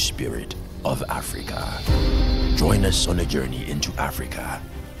true spirit of Africa. Join us on a journey into Africa,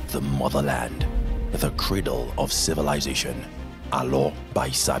 the motherland, the cradle of civilization. Alo by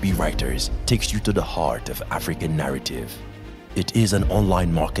Sabi Writers takes you to the heart of African narrative. It is an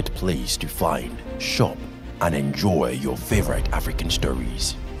online marketplace to find, shop, and enjoy your favorite African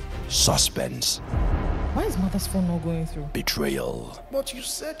stories. Suspense. Why is mother's phone not going through? Betrayal. But you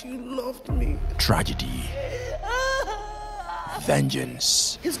said you loved me. Tragedy.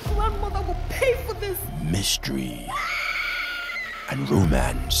 Vengeance. His grandmother will pay for this. Mystery. And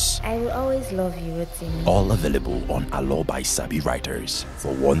romance. I will always love you, Rotimi. All available on Alo by Sabi Writers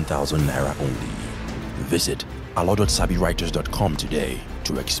for 1,000 naira only. Visit alo.sabywriters.com today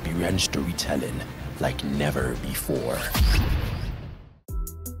to experience storytelling like never before.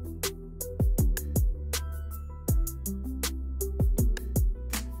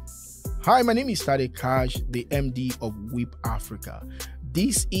 Hi, my name is Tade Kaj, the MD of Whip Africa.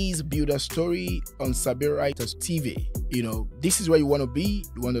 This is Build a Story on Sabi Writers TV. This is where you want to be.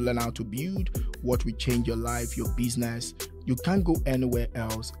 You want to learn how to build what will change your life, your business. You can't go anywhere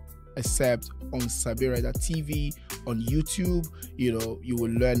else except on Sabi Writers TV, on YouTube. You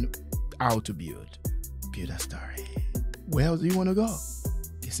will learn how to build a story. Where else do you want to go?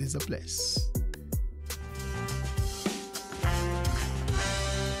 This is the place.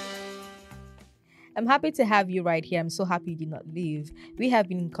 I'm happy to have you right here. I'm so happy you did not leave. We have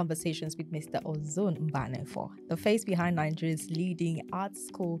been in conversations with Mr. Ozone Mbanefo, the face behind Nigeria's leading art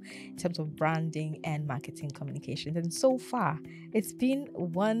school in terms of branding and marketing communications. And so far, it's been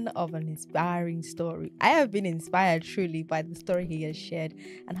one of an inspiring story. I have been inspired truly by the story he has shared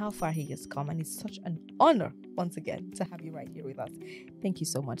and how far he has come. And it's such an honor, once again, to have you right here with us. Thank you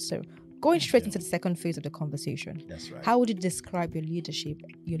so much, sir. Going straight into the second phase of the conversation. That's right. How would you describe your leadership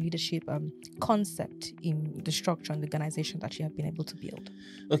concept in the structure and the organization that you have been able to build?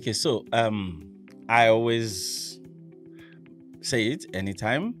 Okay, so I always say it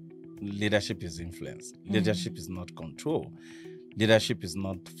anytime. Leadership is influence. Leadership is not control. Leadership is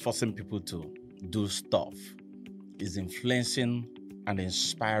not forcing people to do stuff. It's influencing and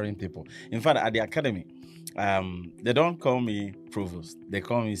inspiring people. In fact, at the academy, they don't call me provost, they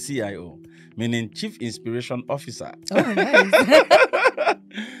call me CIO, meaning Chief Inspiration Officer. Oh, nice.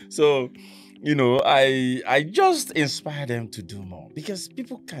 So, I just inspire them to do more, because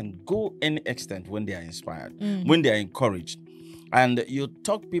people can go any extent when they are inspired, when they are encouraged. And you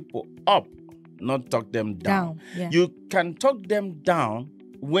talk people up, not talk them down. Yeah. You can talk them down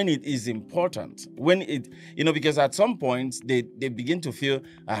when it is important, because at some point they begin to feel,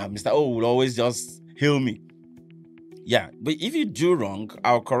 Mr. O will always just hail me. Yeah, but if you do wrong,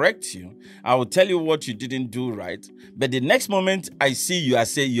 I'll correct you. I will tell you what you didn't do right. But the next moment I see you, I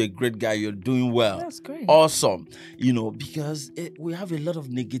say you're a great guy, you're doing well. That's great. Awesome. Because we have a lot of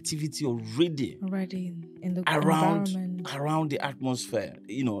negativity already in the around environment, around the atmosphere.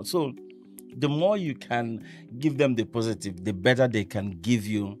 So the more you can give them the positive, the better they can give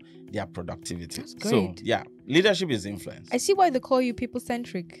you their productivity. That's great. So, yeah, leadership is influence. I see why they call you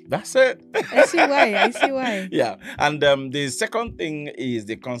people-centric. That's it. I see why. Yeah. And the second thing is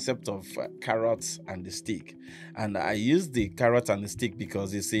the concept of carrots and the stick. And I use the carrot and the stick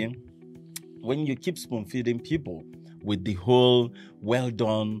because, you see, when you keep spoon-feeding people with the whole, well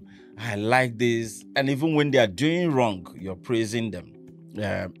done, I like this, and even when they are doing wrong, you're praising them,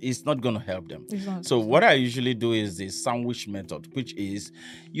 it's not going to help them. So what I usually do is the sandwich method, which is,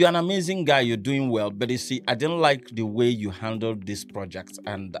 you're an amazing guy, you're doing well, but you see, I didn't like the way you handled this project,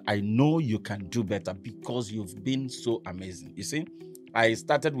 and I know you can do better because you've been so amazing. You see, I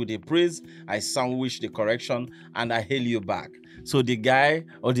started with a praise, I sandwiched the correction, and I hail you back. So the guy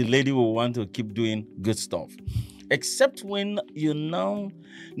or the lady will want to keep doing good stuff. Except when you now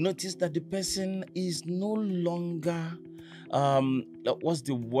notice that the person is no longer, what's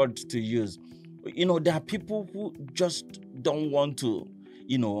the word to use? You know, there are people who just don't want to,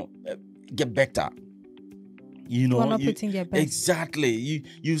 get better. You know, not putting their best. Exactly.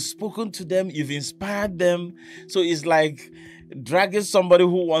 You've spoken to them, you've inspired them. So it's like dragging somebody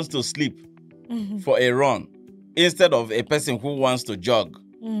who wants to sleep for a run instead of a person who wants to jog.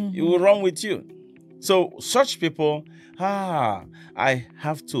 It will run with you. So such people, I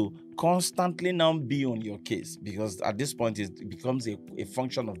have to constantly now be on your case, because at this point it becomes a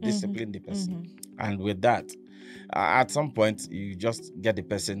function of discipline the person. And with that, at some point, you just get the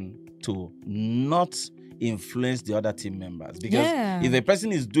person to not influence the other team members. Because if the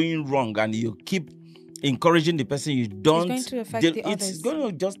person is doing wrong and you keep encouraging the person, you don't, it's going to affect the others. It's going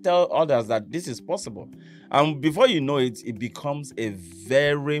to just tell others that this is possible. And before you know it, it becomes a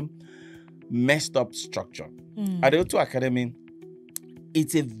very messed up structure. At the O2 Academy,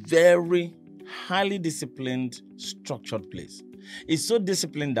 it's a very highly disciplined, structured place. It's so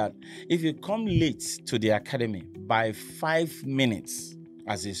disciplined that if you come late to the academy by 5 minutes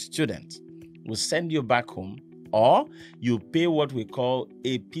as a student, we'll send you back home, or you pay what we call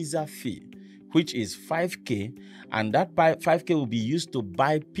a pizza fee, which is 5K, and that 5K will be used to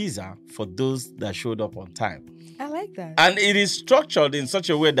buy pizza for those that showed up on time. I like that. And it is structured in such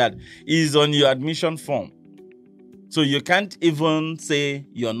a way that it is on your admission form. So you can't even say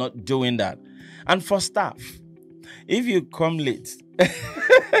you're not doing that. And for staff, if you come late,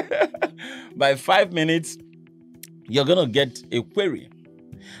 by 5 minutes, you're going to get a query.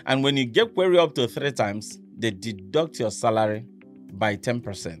 And when you get query up to 3 times, they deduct your salary by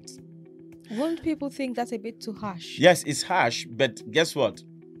 10%. Won't people think that's a bit too harsh? Yes, it's harsh, but guess what?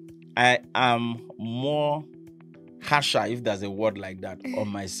 I am more harsher, if there's a word like that, on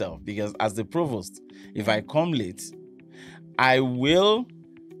myself. Because as the provost, if I come late, I will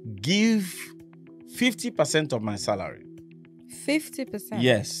give 50% of my salary. 50%?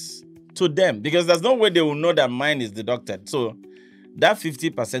 Yes, to them. Because there's no way they will know that mine is deducted. So that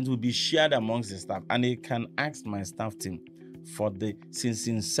 50% will be shared amongst the staff. And they can ask my staff team since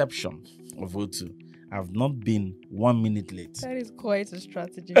inception of O2, I've not been 1 minute late. That is quite a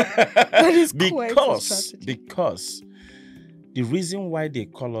strategy. That is quite a strategy. Because the reason why they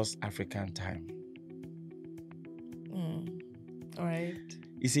call us African time. All right.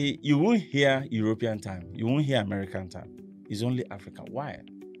 You see, you won't hear European time. You won't hear American time. It's only Africa. Why?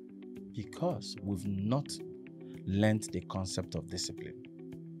 Because we've not learned the concept of discipline,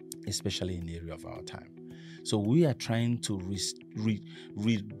 especially in the area of our time. So we are trying to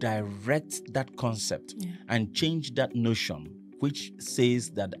redirect that concept and change that notion, which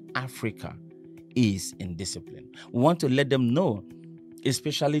says that Africa is in discipline. We want to let them know,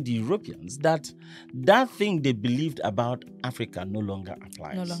 especially the Europeans, that thing they believed about Africa no longer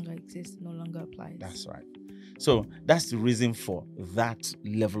applies. No longer exists, no longer applies. That's right. So that's the reason for that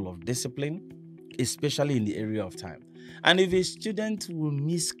level of discipline, especially in the area of time. And if a student will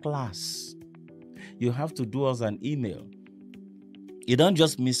miss class, you have to do us an email. You don't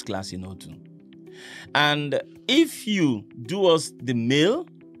just miss class in O2. And if you do us the mail,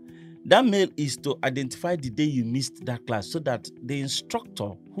 that mail is to identify the day you missed that class, so that the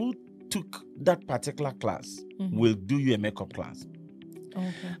instructor who took that particular class will do you a makeup class. Okay.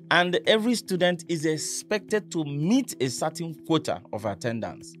 And every student is expected to meet a certain quota of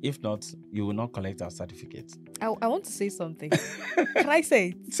attendance. If not, you will not collect our certificate. I want to say something. Can I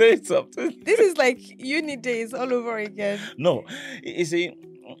say it? Say something. This is like uni days all over again. No, you see,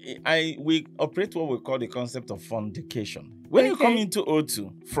 we operate what we call the concept of fundication. When you come into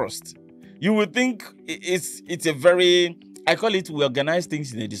O2 first, you would think it's a very, I call it, we organize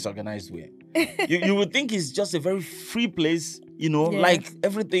things in a disorganized way. you would think it's just a very free place, like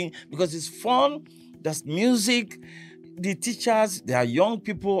everything, because it's fun, there's music, the teachers, they are young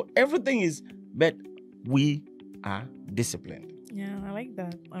people, everything is, but we are disciplined. Yeah, I like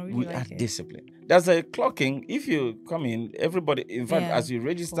that. I really We like are it. disciplined. There's a clocking. If you come in, everybody, in fact, Yeah, as you of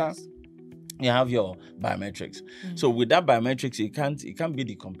register, course. you have your biometrics. So with that biometrics, it can't be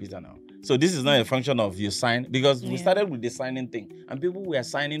the computer now. So this is not a function of you sign, because we started with the signing thing, and people were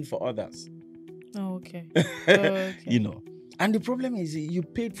signing for others. Oh, okay. Okay. You know. And the problem is, you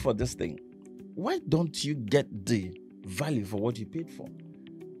paid for this thing. Why don't you get the value for what you paid for?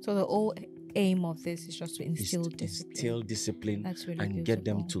 So the whole aim of this is just to instill discipline. Instill discipline. That's really and beautiful. get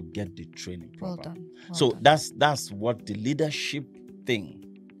them to get the training Well proper. done. Well So done. that's what the leadership thing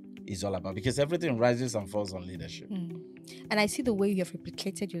is all about, because everything rises and falls on leadership. And I see the way you have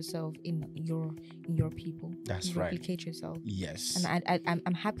replicated yourself in your people. That's you right. Replicate yourself. Yes. And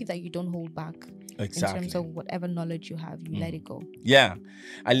I'm happy that you don't hold back. Exactly. In terms of whatever knowledge you have, you let it go. Yeah,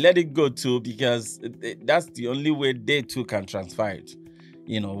 I let it go too, because that's the only way they too can transfer it.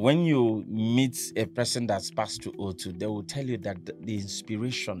 You know, when you meet a person that's passed through O2, they will tell you that the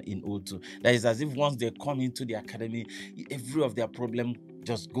inspiration in O2, that is as if once they come into the academy, every of their problem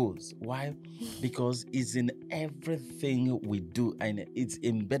just goes. Why? Because it's in everything we do, and it's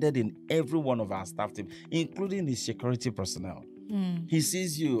embedded in every one of our staff team, including the security personnel. He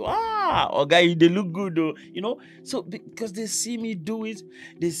sees you, okay, they look good though, you know. So because they see me do it,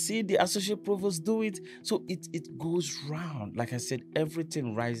 they see the associate provost do it, so it goes round. Like I said,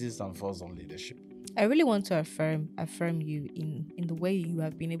 everything rises and falls on leadership. I really want to affirm you in the way you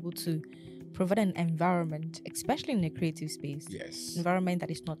have been able to provide an environment, especially in a creative space. Yes. Environment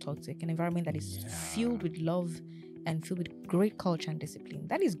that is not toxic, an environment that is filled with love and filled with great culture and discipline.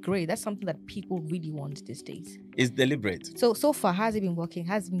 That is great. That's something that people really want these days. It's deliberate. So far, has it been working?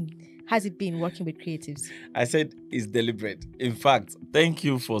 Has it been working with creatives? I said it's deliberate. In fact, thank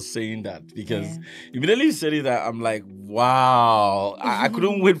you for saying that, because immediately you said it, I'm like, wow. I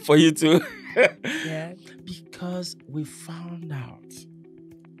couldn't wait for you to. Yeah. Because we found out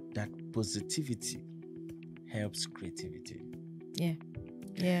that positivity helps creativity. Yeah.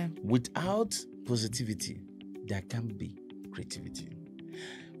 Yeah. Without positivity, there can't be creativity.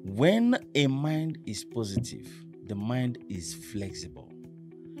 When a mind is positive, the mind is flexible.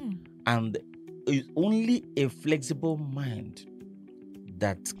 And it's only a flexible mind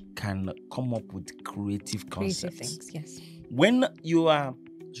that can come up with creative concepts. Creative things, yes. When you are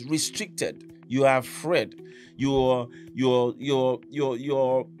restricted, you are afraid, you're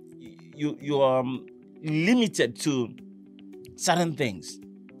limited to certain things.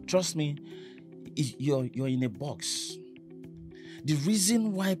 Trust me, you're in a box. The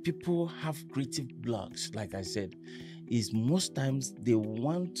reason why people have creative blocks, like I said, is most times they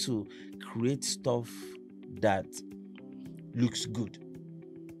want to create stuff that looks good.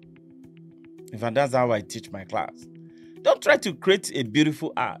 In fact, that's how I teach my class. Don't try to create a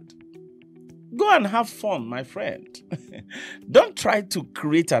beautiful art. Go and have fun, my friend. Don't try to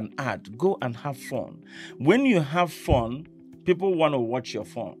create an art. Go and have fun. When you have fun, people want to watch your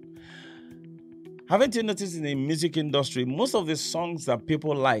fun. Haven't you noticed in the music industry, most of the songs that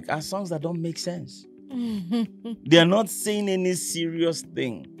people like are songs that don't make sense? They are not saying any serious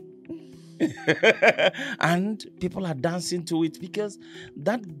thing. And people are dancing to it because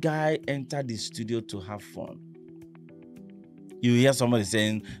that guy entered the studio to have fun. You hear somebody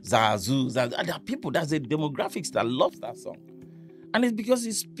saying, Zazu, Zazu. There are people, that's the demographics that loves that song. And it's because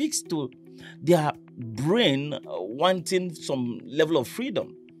it speaks to their brain wanting some level of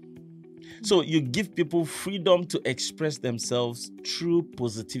freedom. So you give people freedom to express themselves through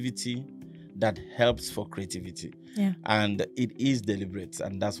positivity that helps for creativity. Yeah. And it is deliberate,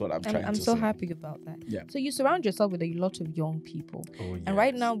 and that's what I'm trying to say. I'm so happy about that. Yeah. So you surround yourself with a lot of young people. Oh, yes. And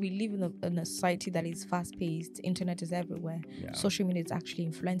right now we live in a society that is fast-paced. Internet is everywhere. Yeah. Social media is actually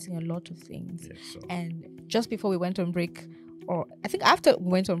influencing a lot of things. Yes, so. And just before we went on break, or I think after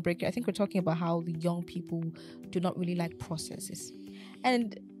we went on break, I think we're talking about how the young people do not really like processes.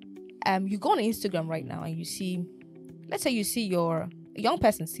 And you go on Instagram right now and you see, let's say you see a young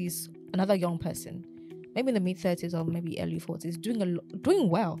person sees another young person, maybe in the mid-30s or maybe early 40s, doing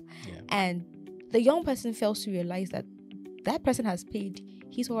well. Yeah. And the young person fails to realize that that person has paid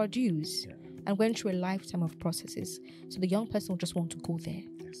his or her dues and went through a lifetime of processes. So the young person will just want to go there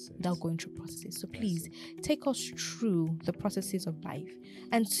without going through processes. So please take us through the processes of life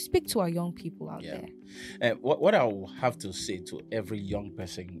and speak to our young people out there. What I will have to say to every young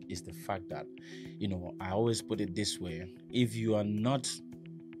person is the fact that, I always put it this way: if you're not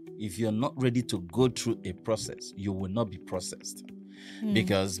ready to go through a process, you will not be processed.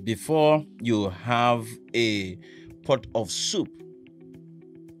 Because before you have a pot of soup,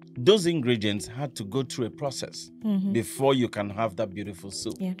 those ingredients had to go through a process before you can have that beautiful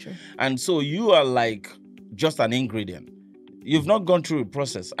soup. Yeah, true. And so you are like just an ingredient. You've not gone through a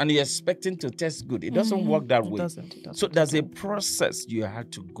process and you're expecting to taste good. It doesn't work that way. It doesn't. So there's a process you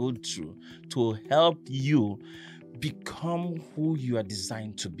had to go through to help you become who you are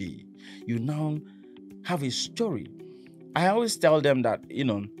designed to be. You now have a story. I always tell them that, do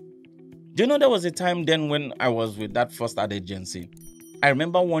you know there was a time then when I was with that first ad agency? I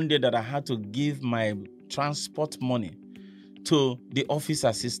remember one day that I had to give my transport money to the office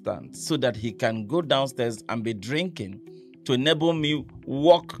assistant so that he can go downstairs and be drinking to enable me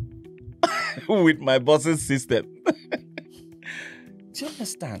work with my boss's system. Do you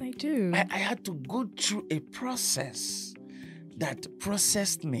understand? I do. I had to go through a process that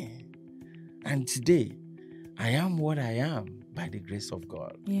processed me. And today, I am what I am by the grace of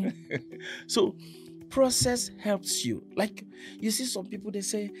God. Yeah. So, process helps you. Like, you see some people, they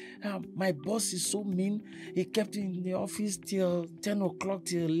say, my boss is so mean. He kept me in the office till 10 o'clock,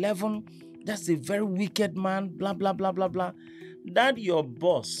 till 11. That's a very wicked man, blah, blah, blah, blah, blah. That your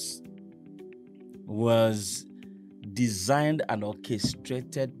boss was designed and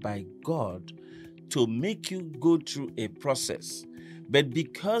orchestrated by God to make you go through a process. But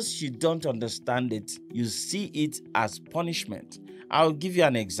because you don't understand it, you see it as punishment. I'll give you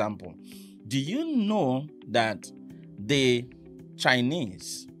an example. Do you know that the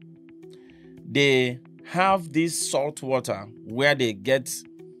Chinese, they have this salt water where they get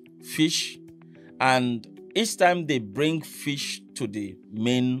fish, and each time they bring fish to the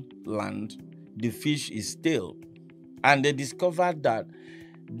mainland, the fish is stale. And they discovered that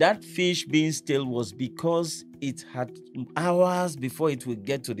that fish being stale was because it had hours before it would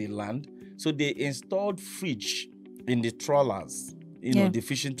get to the land. So they installed fridge in the trawlers, the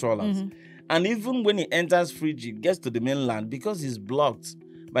fishing trawlers. And even when it enters fridge, it gets to the mainland, because it's blocked.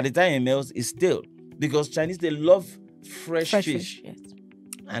 By the time it melts, it's stale. Because Chinese, they love fresh fish. Yes.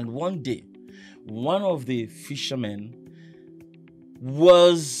 And one day, one of the fishermen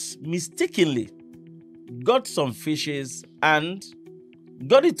was mistakenly got some fishes and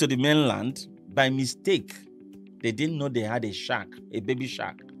got it to the mainland by mistake. They didn't know they had a shark, a baby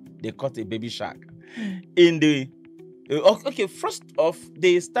shark. They caught a baby shark. First off,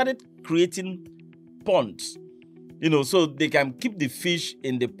 they started creating ponds, so they can keep the fish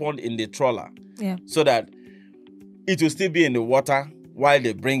in the pond in the trawler. Yeah. So that it will still be in the water while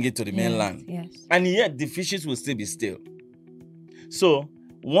they bring it to the mainland. Yes. And yet the fishes will still be stale. So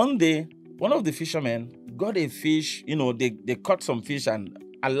one day, one of the fishermen got a fish, they caught some fish and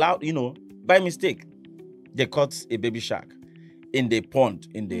allowed, by mistake, they caught a baby shark in the pond,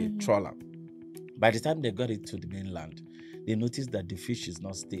 in the trawler. By the time they got it to the mainland, they noticed that the fish is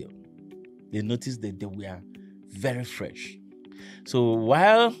not stale. They noticed that they were very fresh. So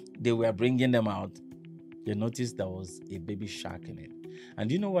while they were bringing them out, they noticed there was a baby shark in it. And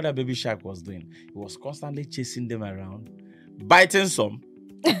do you know what that baby shark was doing? It was constantly chasing them around, biting some.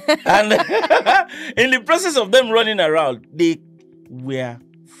 And in the process of them running around, they were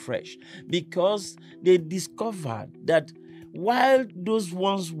fresh, because they discovered that while those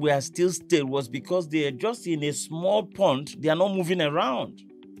ones were still stale was because they are just in a small pond, they are not moving around.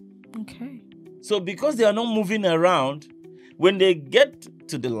 Okay. So because they are not moving around, when they get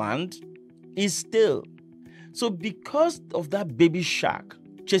to the land, it's still. So because of that baby shark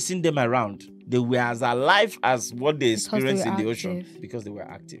chasing them around, they were as alive as what they experienced in the ocean, because they were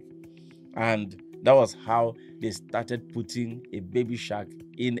active. And that was how they started putting a baby shark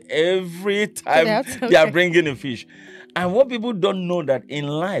in every time they are bringing a fish. And what people don't know, that in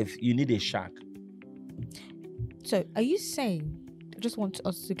life, you need a shark. So are you saying, I just want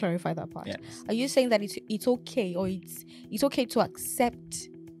us to clarify that part. Yes. Are you saying that it's okay, or it's okay to accept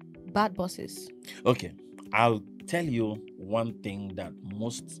bad bosses? Okay, I'll tell you one thing that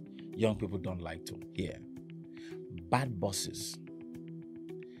most young people don't like to hear. Bad bosses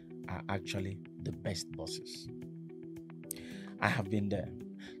are actually the best bosses. I have been there.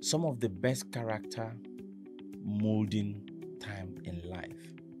 Some of the best character molding time in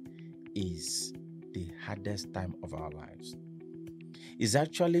life is the hardest time of our lives. It's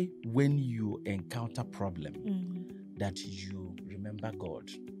actually when you encounter problem that you remember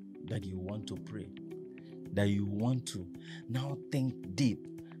God, that you want to pray, that you want to now think deep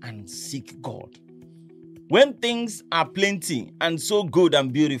and seek God. When things are plenty and so good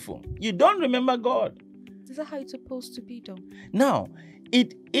and beautiful, you don't remember God. Is that how it's supposed to be, though? Now,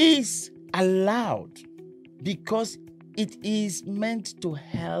 it is allowed because it is meant to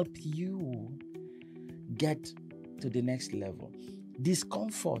help you get to the next level.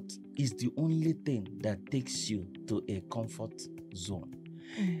 Discomfort is the only thing that takes you to a comfort zone.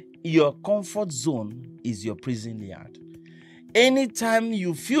 Your comfort zone is your prison yard. Anytime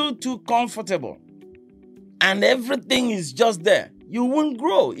you feel too comfortable and everything is just there, you won't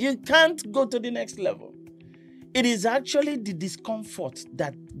grow. You can't go to the next level. It is actually the discomfort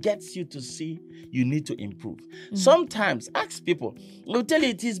that gets you to see you need to improve. Sometimes, ask people, they'll tell you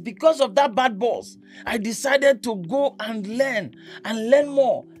it is because of that bad boss. I decided to go and learn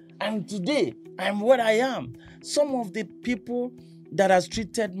more. And today, I'm where I am. Some of the people that has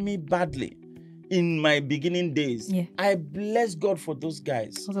treated me badly in my beginning days, I bless God for those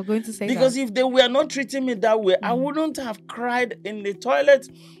guys. I was going to say because that. if they were not treating me that way, I wouldn't have cried in the toilet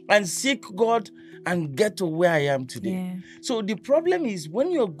and seek God and get to where I am today. Yeah. So the problem is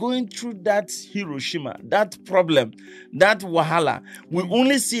when you're going through that Hiroshima, that problem, that wahala, we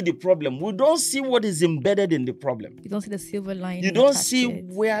only see the problem. We don't see what is embedded in the problem. You don't see the silver lining. You don't see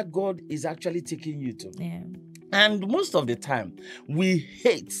where God is actually taking you to. Yeah. And most of the time, we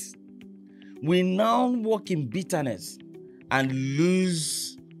hate. We now walk in bitterness and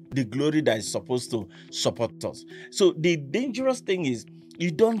lose the glory that is supposed to support us. So the dangerous thing is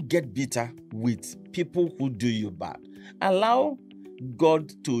you don't get bitter with people who do you bad. Allow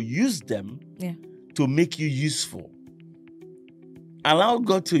God to use them to make you useful. Allow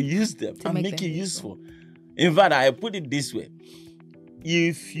God to use them and make you useful. In fact, I put it this way.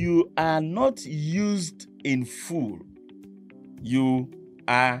 If you are not used in full, you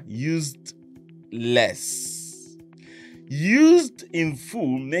are used less. Used in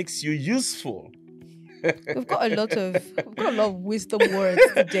full makes you useful. We've got a lot of wisdom words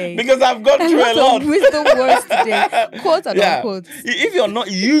today. Because I've gone through a lot of wisdom words today. Quote and unquote. If you're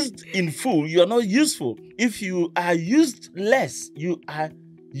not used in full, you're not useful. If you are used less, you are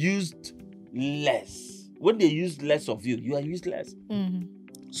used less. When they use less of you, you are useless.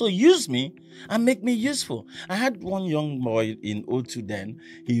 So use me and make me useful. I had one young boy in O2 then.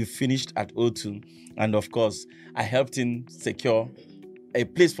 He finished at O2. And of course, I helped him secure a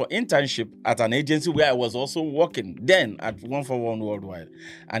place for internship at an agency where I was also working then at 141 Worldwide.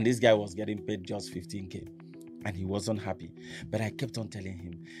 And this guy was getting paid just 15K. And he wasn't happy. But I kept on telling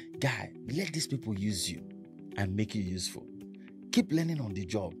him, guy, let these people use you and make you useful. Keep learning on the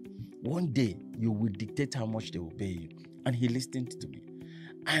job. One day, you will dictate how much they will pay you. And he listened to me.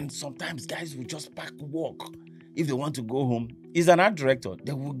 And sometimes guys will just pack work. If they want to go home, he's an art director.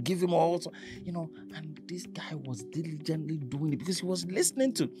 They will give him also, and this guy was diligently doing it because he was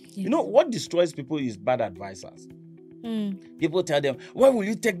listening to, what destroys people is bad advisors. People tell them, why will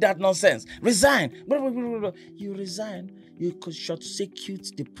you take that nonsense? Resign. You resign, you could short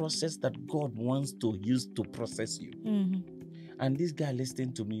circuit the process that God wants to use to process you. And this guy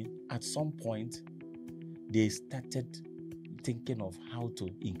listening to me, at some point, they started thinking of how to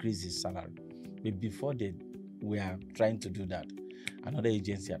increase his salary. But before they were trying to do that, another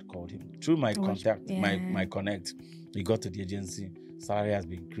agency had called him. Through my contact, my connect, he got to the agency. Salary has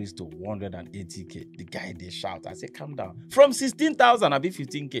been increased to 180K. The guy, they shout. I said, calm down. From 16,000, I'll be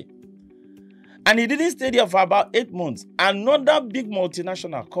 15K. And he didn't stay there for about 8 months. Another big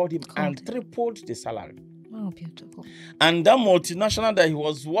multinational called him and tripled the salary. Oh, beautiful. And that multinational that he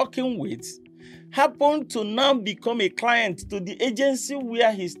was working with happened to now become a client to the agency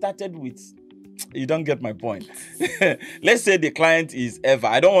where he started with. You don't get my point. Let's say the client is Eva.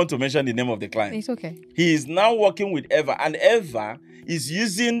 I don't want to mention the name of the client. It's okay. He is now working with Eva, and Eva is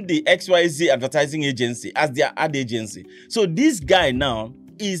using the XYZ advertising agency as their ad agency. So this guy now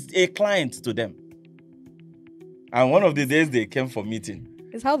is a client to them. And one of the days they came for meeting.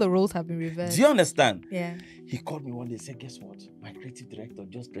 It's how the roles have been reversed. Do you understand? Yeah. He called me one day and said, guess what? My creative director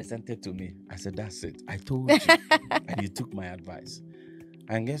just presented to me. I said, that's it. I told you. And he took my advice.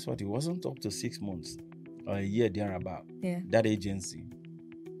 And guess what? It wasn't up to 6 months or a year thereabout. Yeah. That agency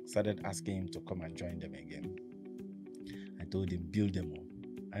started asking him to come and join them again. I told him, build them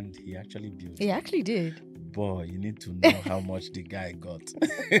up. And he actually built them. He actually did. Boy, you need to know how much the guy got.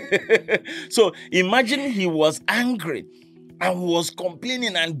 So imagine he was angry and was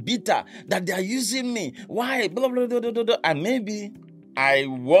complaining and bitter that they are using me. Why? Blah, blah, blah, blah, blah. And maybe I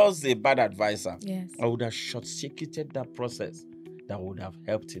was a bad advisor. Yes. I would have short-circuited that process that would have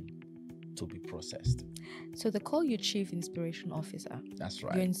helped him to be processed. So they call you Chief Inspiration Officer. That's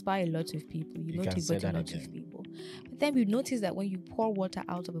right. You inspire a lot of people. You motivate a lot of people. But then we notice that when you pour water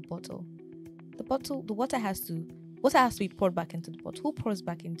out of a bottle, the water has to be poured back into the bottle. Who pours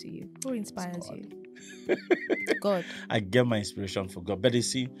back into you? Who inspires you? God. I get my inspiration from God. But you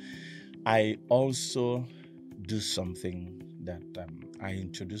see, I also do something that I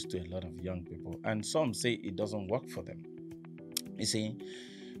introduce to a lot of young people. And some say it doesn't work for them. You see,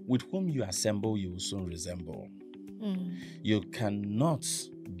 with whom you assemble, you will soon resemble. You cannot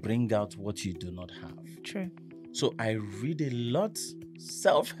bring out what you do not have. True. So I read a lot,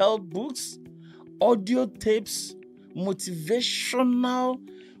 self-help books, audio tapes, motivational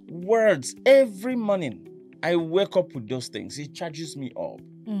words every morning. I wake up with those things. It charges me up.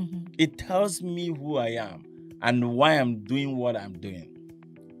 It tells me who I am and why I'm doing what I'm doing.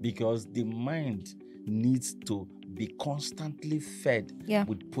 Because the mind needs to be constantly fed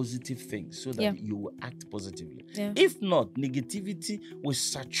with positive things so that you will act positively. If not, negativity will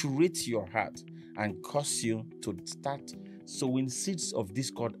saturate your heart and cause you to start sowing seeds of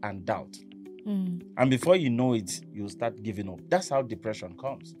discord and doubt. And before you know it, you'll start giving up. That's how depression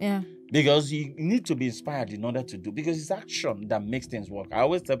comes. Because you need to be inspired in order to do, because it's action that makes things work. I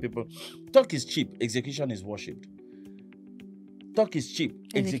always tell people, talk is cheap, execution is worshipped. Talk is cheap,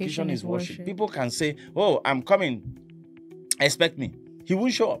 execution is worship. People can say, oh, I'm coming, expect me. He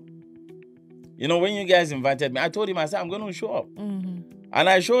won't show up. You know, when you guys invited me, I told him, I said, I'm going to show up. And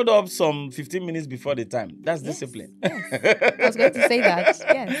I showed up some 15 minutes before the time. That's discipline. Yes. I was going to say that.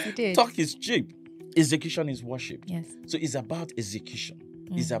 Yes, you did. Talk is cheap, execution is worship. Yes. So it's about execution.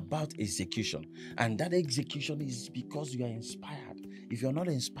 It's about execution. And that execution is because you are inspired. If you're not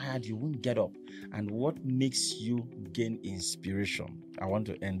inspired, you won't get up. And what makes you gain inspiration, I want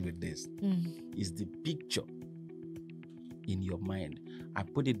to end with this, is the picture in your mind. I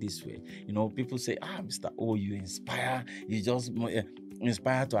put it this way. You know, people say, Mr. O, you inspire. You just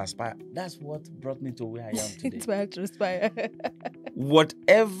inspire to aspire. That's what brought me to where I am today. Inspire to aspire.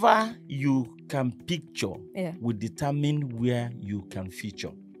 Whatever you can picture will determine where you can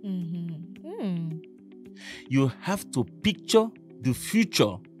feature. You have to picture the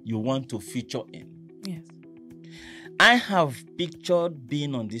future you want to feature in. Yes. I have pictured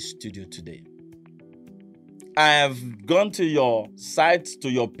being on this studio today. I have gone to your site,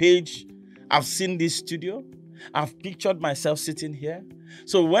 to your page. I've seen this studio. I've pictured myself sitting here.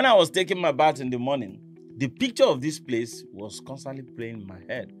 So when I was taking my bath in the morning, the picture of this place was constantly playing in my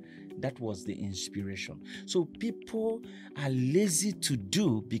head. That was the inspiration. So people are lazy to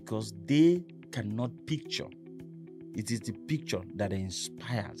do because they cannot picture. It is the picture that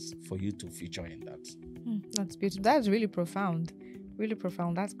inspires for you to feature in that. That's beautiful. That's really profound. Really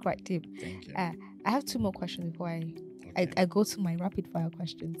profound. That's quite deep. Thank you. I have two more questions before I go to my rapid fire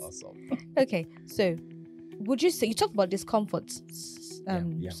questions. Awesome. Okay. So would you say, you talked about discomfort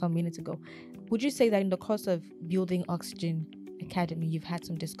some minutes ago. Would you say that in the course of building Oxygen Academy, you've had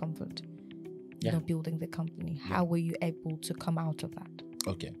some discomfort? You know, building the company. How were you able to come out of that?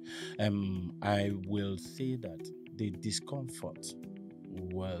 Okay. I will say that the discomfort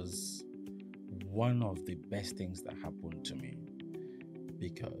was one of the best things that happened to me,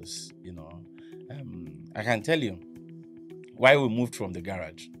 because, you know, I can tell you why we moved from the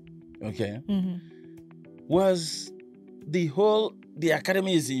garage, okay, was the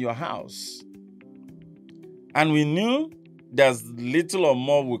academy is in your house. And we knew there's little or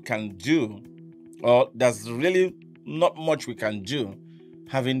more we can do, or there's really not much we can do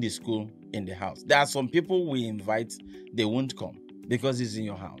having the school in the house. There are some people we invite, they won't come because it's in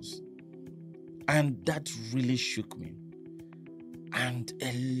your house. And that really shook me. And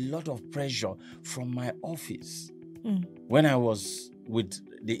a lot of pressure from my office when I was with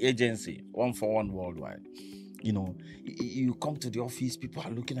the agency, 141 Worldwide. You know, you come to the office, people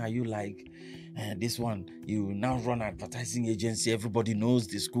are looking at you like, this one, you now run an advertising agency, everybody knows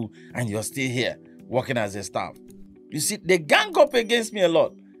the school, and you're still here working as a staff. You see, they gang up against me a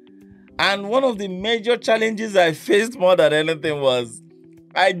lot. And one of the major challenges I faced more than anything was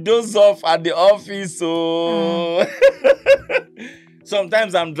I doze off at the office. So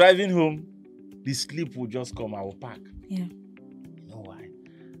sometimes I'm driving home, the sleep will just come, I will pack. Yeah. You know why?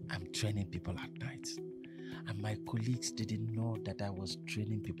 I'm training people at night. And my colleagues didn't know that I was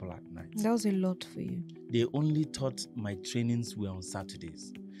training people at night. That was a lot for you. They only thought my trainings were on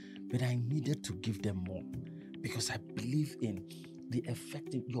Saturdays. But I needed to give them more because I believe in the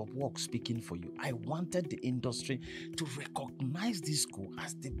effective, your work speaking for you. I wanted the industry to recognize this school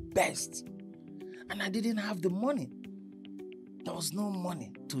as the best. And I didn't have the money. There was no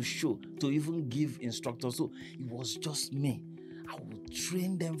money to show, to even give instructors. So it was just me. I would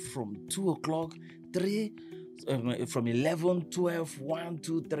train them from 2 o'clock, 3, from 11, 12, 1,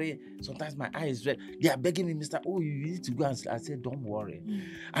 2, 3. Sometimes my eyes red. They are begging me, Mr. Oh, you need to go and sleep. I said, don't worry.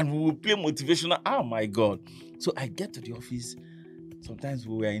 And we will play motivational. Oh my God. So I get to the office. Sometimes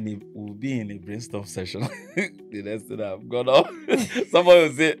we'll be in a brainstorm session. The next thing I've gone off. Somebody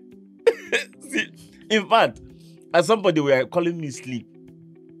will say, see, in fact, at somebody were calling me sleep.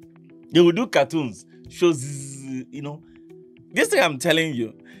 They will do cartoons, shows, you know. This thing I'm telling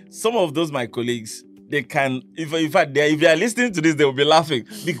you, some of those my colleagues, they can, in fact, if they are listening to this, they will be laughing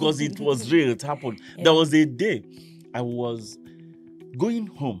because it was real. It happened. Yeah. There was a day I was going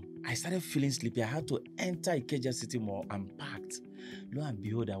home. I started feeling sleepy. I had to enter Ikeja City Mall and packed. Lo and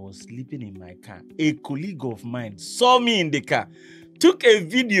behold, I was sleeping in my car. A colleague of mine saw me in the car, took a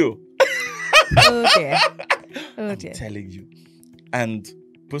video. Oh dear. I'm telling you. And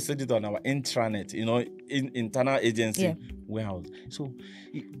posted it on our intranet, in internal agency warehouse. So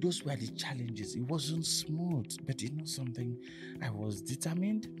those were the challenges. It wasn't smooth, but something, I was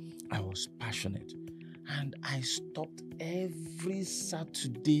determined, I was passionate. And I stopped every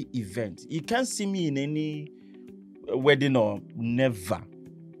Saturday event. You can't see me in any wedding or never.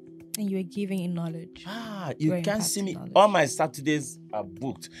 And you were giving in knowledge. You can't see me. All my Saturdays are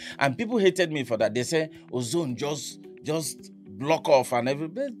booked. And people hated me for that. They say, Ozone, just block off and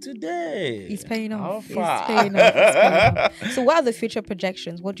everybody. Today, it's paying off. It's paying off. So what are the future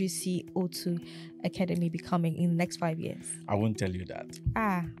projections? What do you see O2 Academy becoming in the next 5 years? I won't tell you that.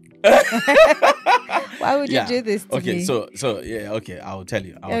 Why would you do this to me? Okay, I'll tell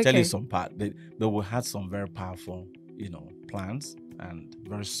you. I'll tell you some part. But we had some very powerful, plans and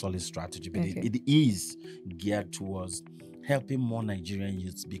very solid strategy. But it is geared towards helping more Nigerian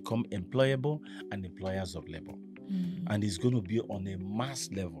youths become employable and employers of labor. And it's going to be on a mass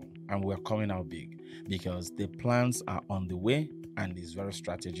level. And we're coming out big because the plans are on the way and it's very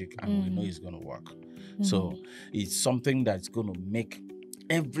strategic and we know it's going to work. So it's something that's going to make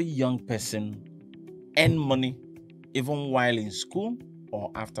every young person earn money even while in school or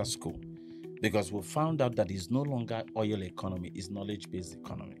after school. Because we found out that it's no longer oil economy, it's knowledge-based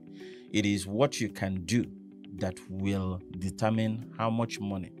economy. It is what you can do that will determine how much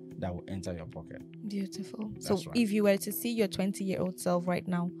money that will enter your pocket. Beautiful. That's so right. If you were to see your 20-year-old self right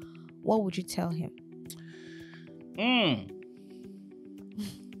now, what would you tell him?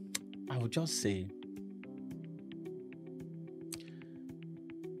 I would just say,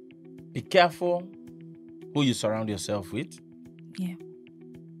 be careful who you surround yourself with. Yeah.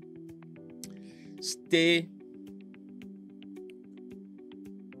 Stay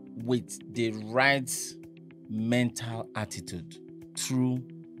with the right mental attitude through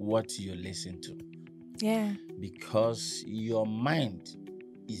what you listen to. Yeah. Because your mind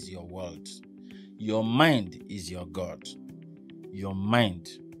is your world. Your mind is your God. Your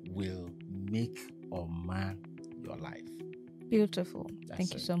mind will make or mar your life. Beautiful.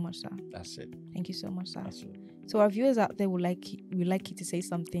 Thank you so much, sir. That's it. Thank you so much, sir. That's it. So our viewers out there would like you to say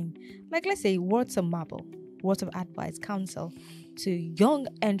something, like let's say words of marble, words of advice, counsel to young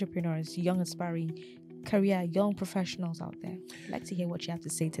entrepreneurs, young aspiring young professionals out there. I'd like to hear what you have to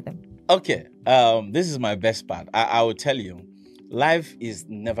say to them. Okay, this is my best part. I will tell you, life is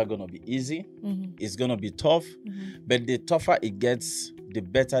never going to be easy. It's going to be tough, but the tougher it gets, the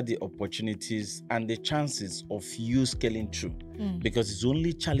better the opportunities and the chances of you scaling through. Because it's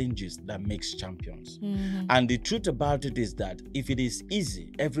only challenges that makes champions. And the truth about it is that if it is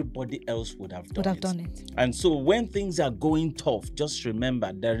easy, everybody else would have done it. And so when things are going tough, just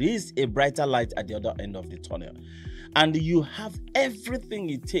remember there is a brighter light at the other end of the tunnel. And you have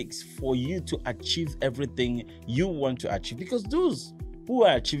everything it takes for you to achieve everything you want to achieve. Because those who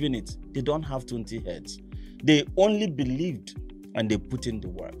are achieving it, they don't have 20 heads. They only believed and they put in the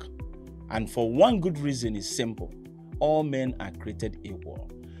work. And for one good reason is simple. All men are created equal.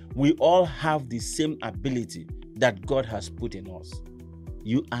 We all have the same ability that God has put in us.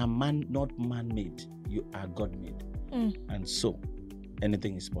 You are not man-made. You are God-made. And so,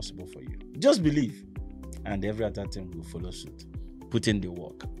 anything is possible for you. Just believe. And every other thing will follow suit. Put in the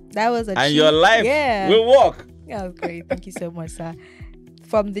work. That was and your life will work. Yeah, great. Thank you so much, sir.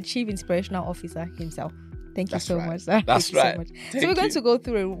 From the Chief Inspirational Officer himself. Thank you so much, sir. That's right. So much. So we're going to go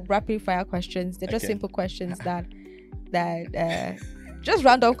through rapid fire questions. They're just simple questions that just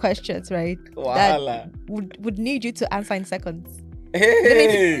random questions, right? That would need you to answer in seconds.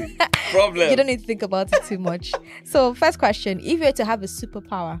 Hey, problem. You don't need to think about it too much. So first question, if you were to have a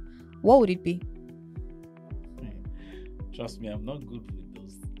superpower, what would it be? Trust me, I'm not good with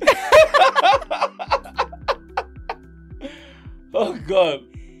those. Oh God.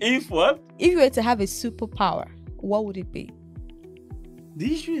 If what? If you were to have a superpower, what would it be?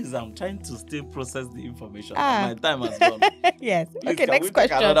 The issue is I'm trying to still process the information. My time has gone. Yes. Please, okay, next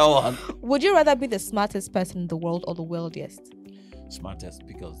question. Another one. Would you rather be the smartest person in the world or the wealthiest? Smartest,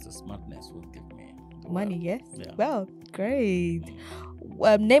 because the smartness will give me money, yes? Yeah. Well, great.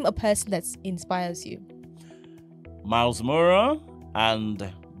 Name a person that inspires you. Miles Mora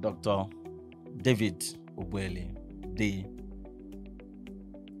and Dr. David Obwele, the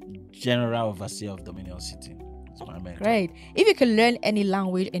General Overseer of Dominion City. It's my mentor. Great. If you could learn any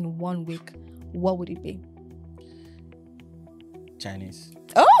language in 1 week, what would it be? Chinese.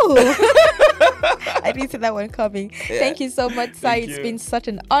 Oh, I didn't see that one coming. Yeah. Thank you so much, Sai. It's been such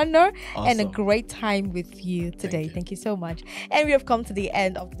an honor and a Awesome. great time with you today. Thank you so much. And we have come to the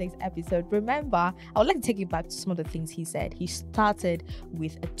end of today's episode. Remember, I would like to take you back to some of the things he said. He started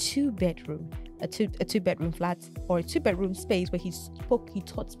with a two-bedroom flat or a two-bedroom space where he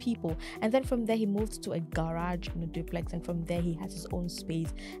taught people, and then from there he moved to a garage in a duplex, and from there he has his own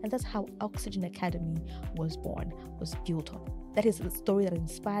space, and that's how Oxygen Academy was built up. That is the story that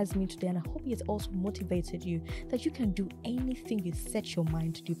inspires me today, and I hope it has also motivated you that you can do anything you set your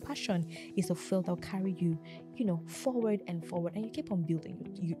mind to do. Passion is a field that will carry you, forward and forward, and you keep on building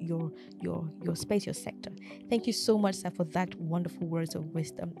your space, your sector. Thank you so much, sir, for that wonderful words of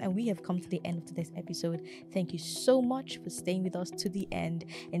wisdom. And we have come to the end of today's episode. Thank you so much for staying with us to the end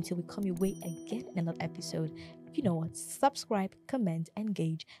until we come your way again in another episode. You know what? Subscribe, comment,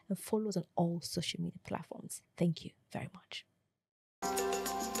 engage, and follow us on all social media platforms. Thank you very much.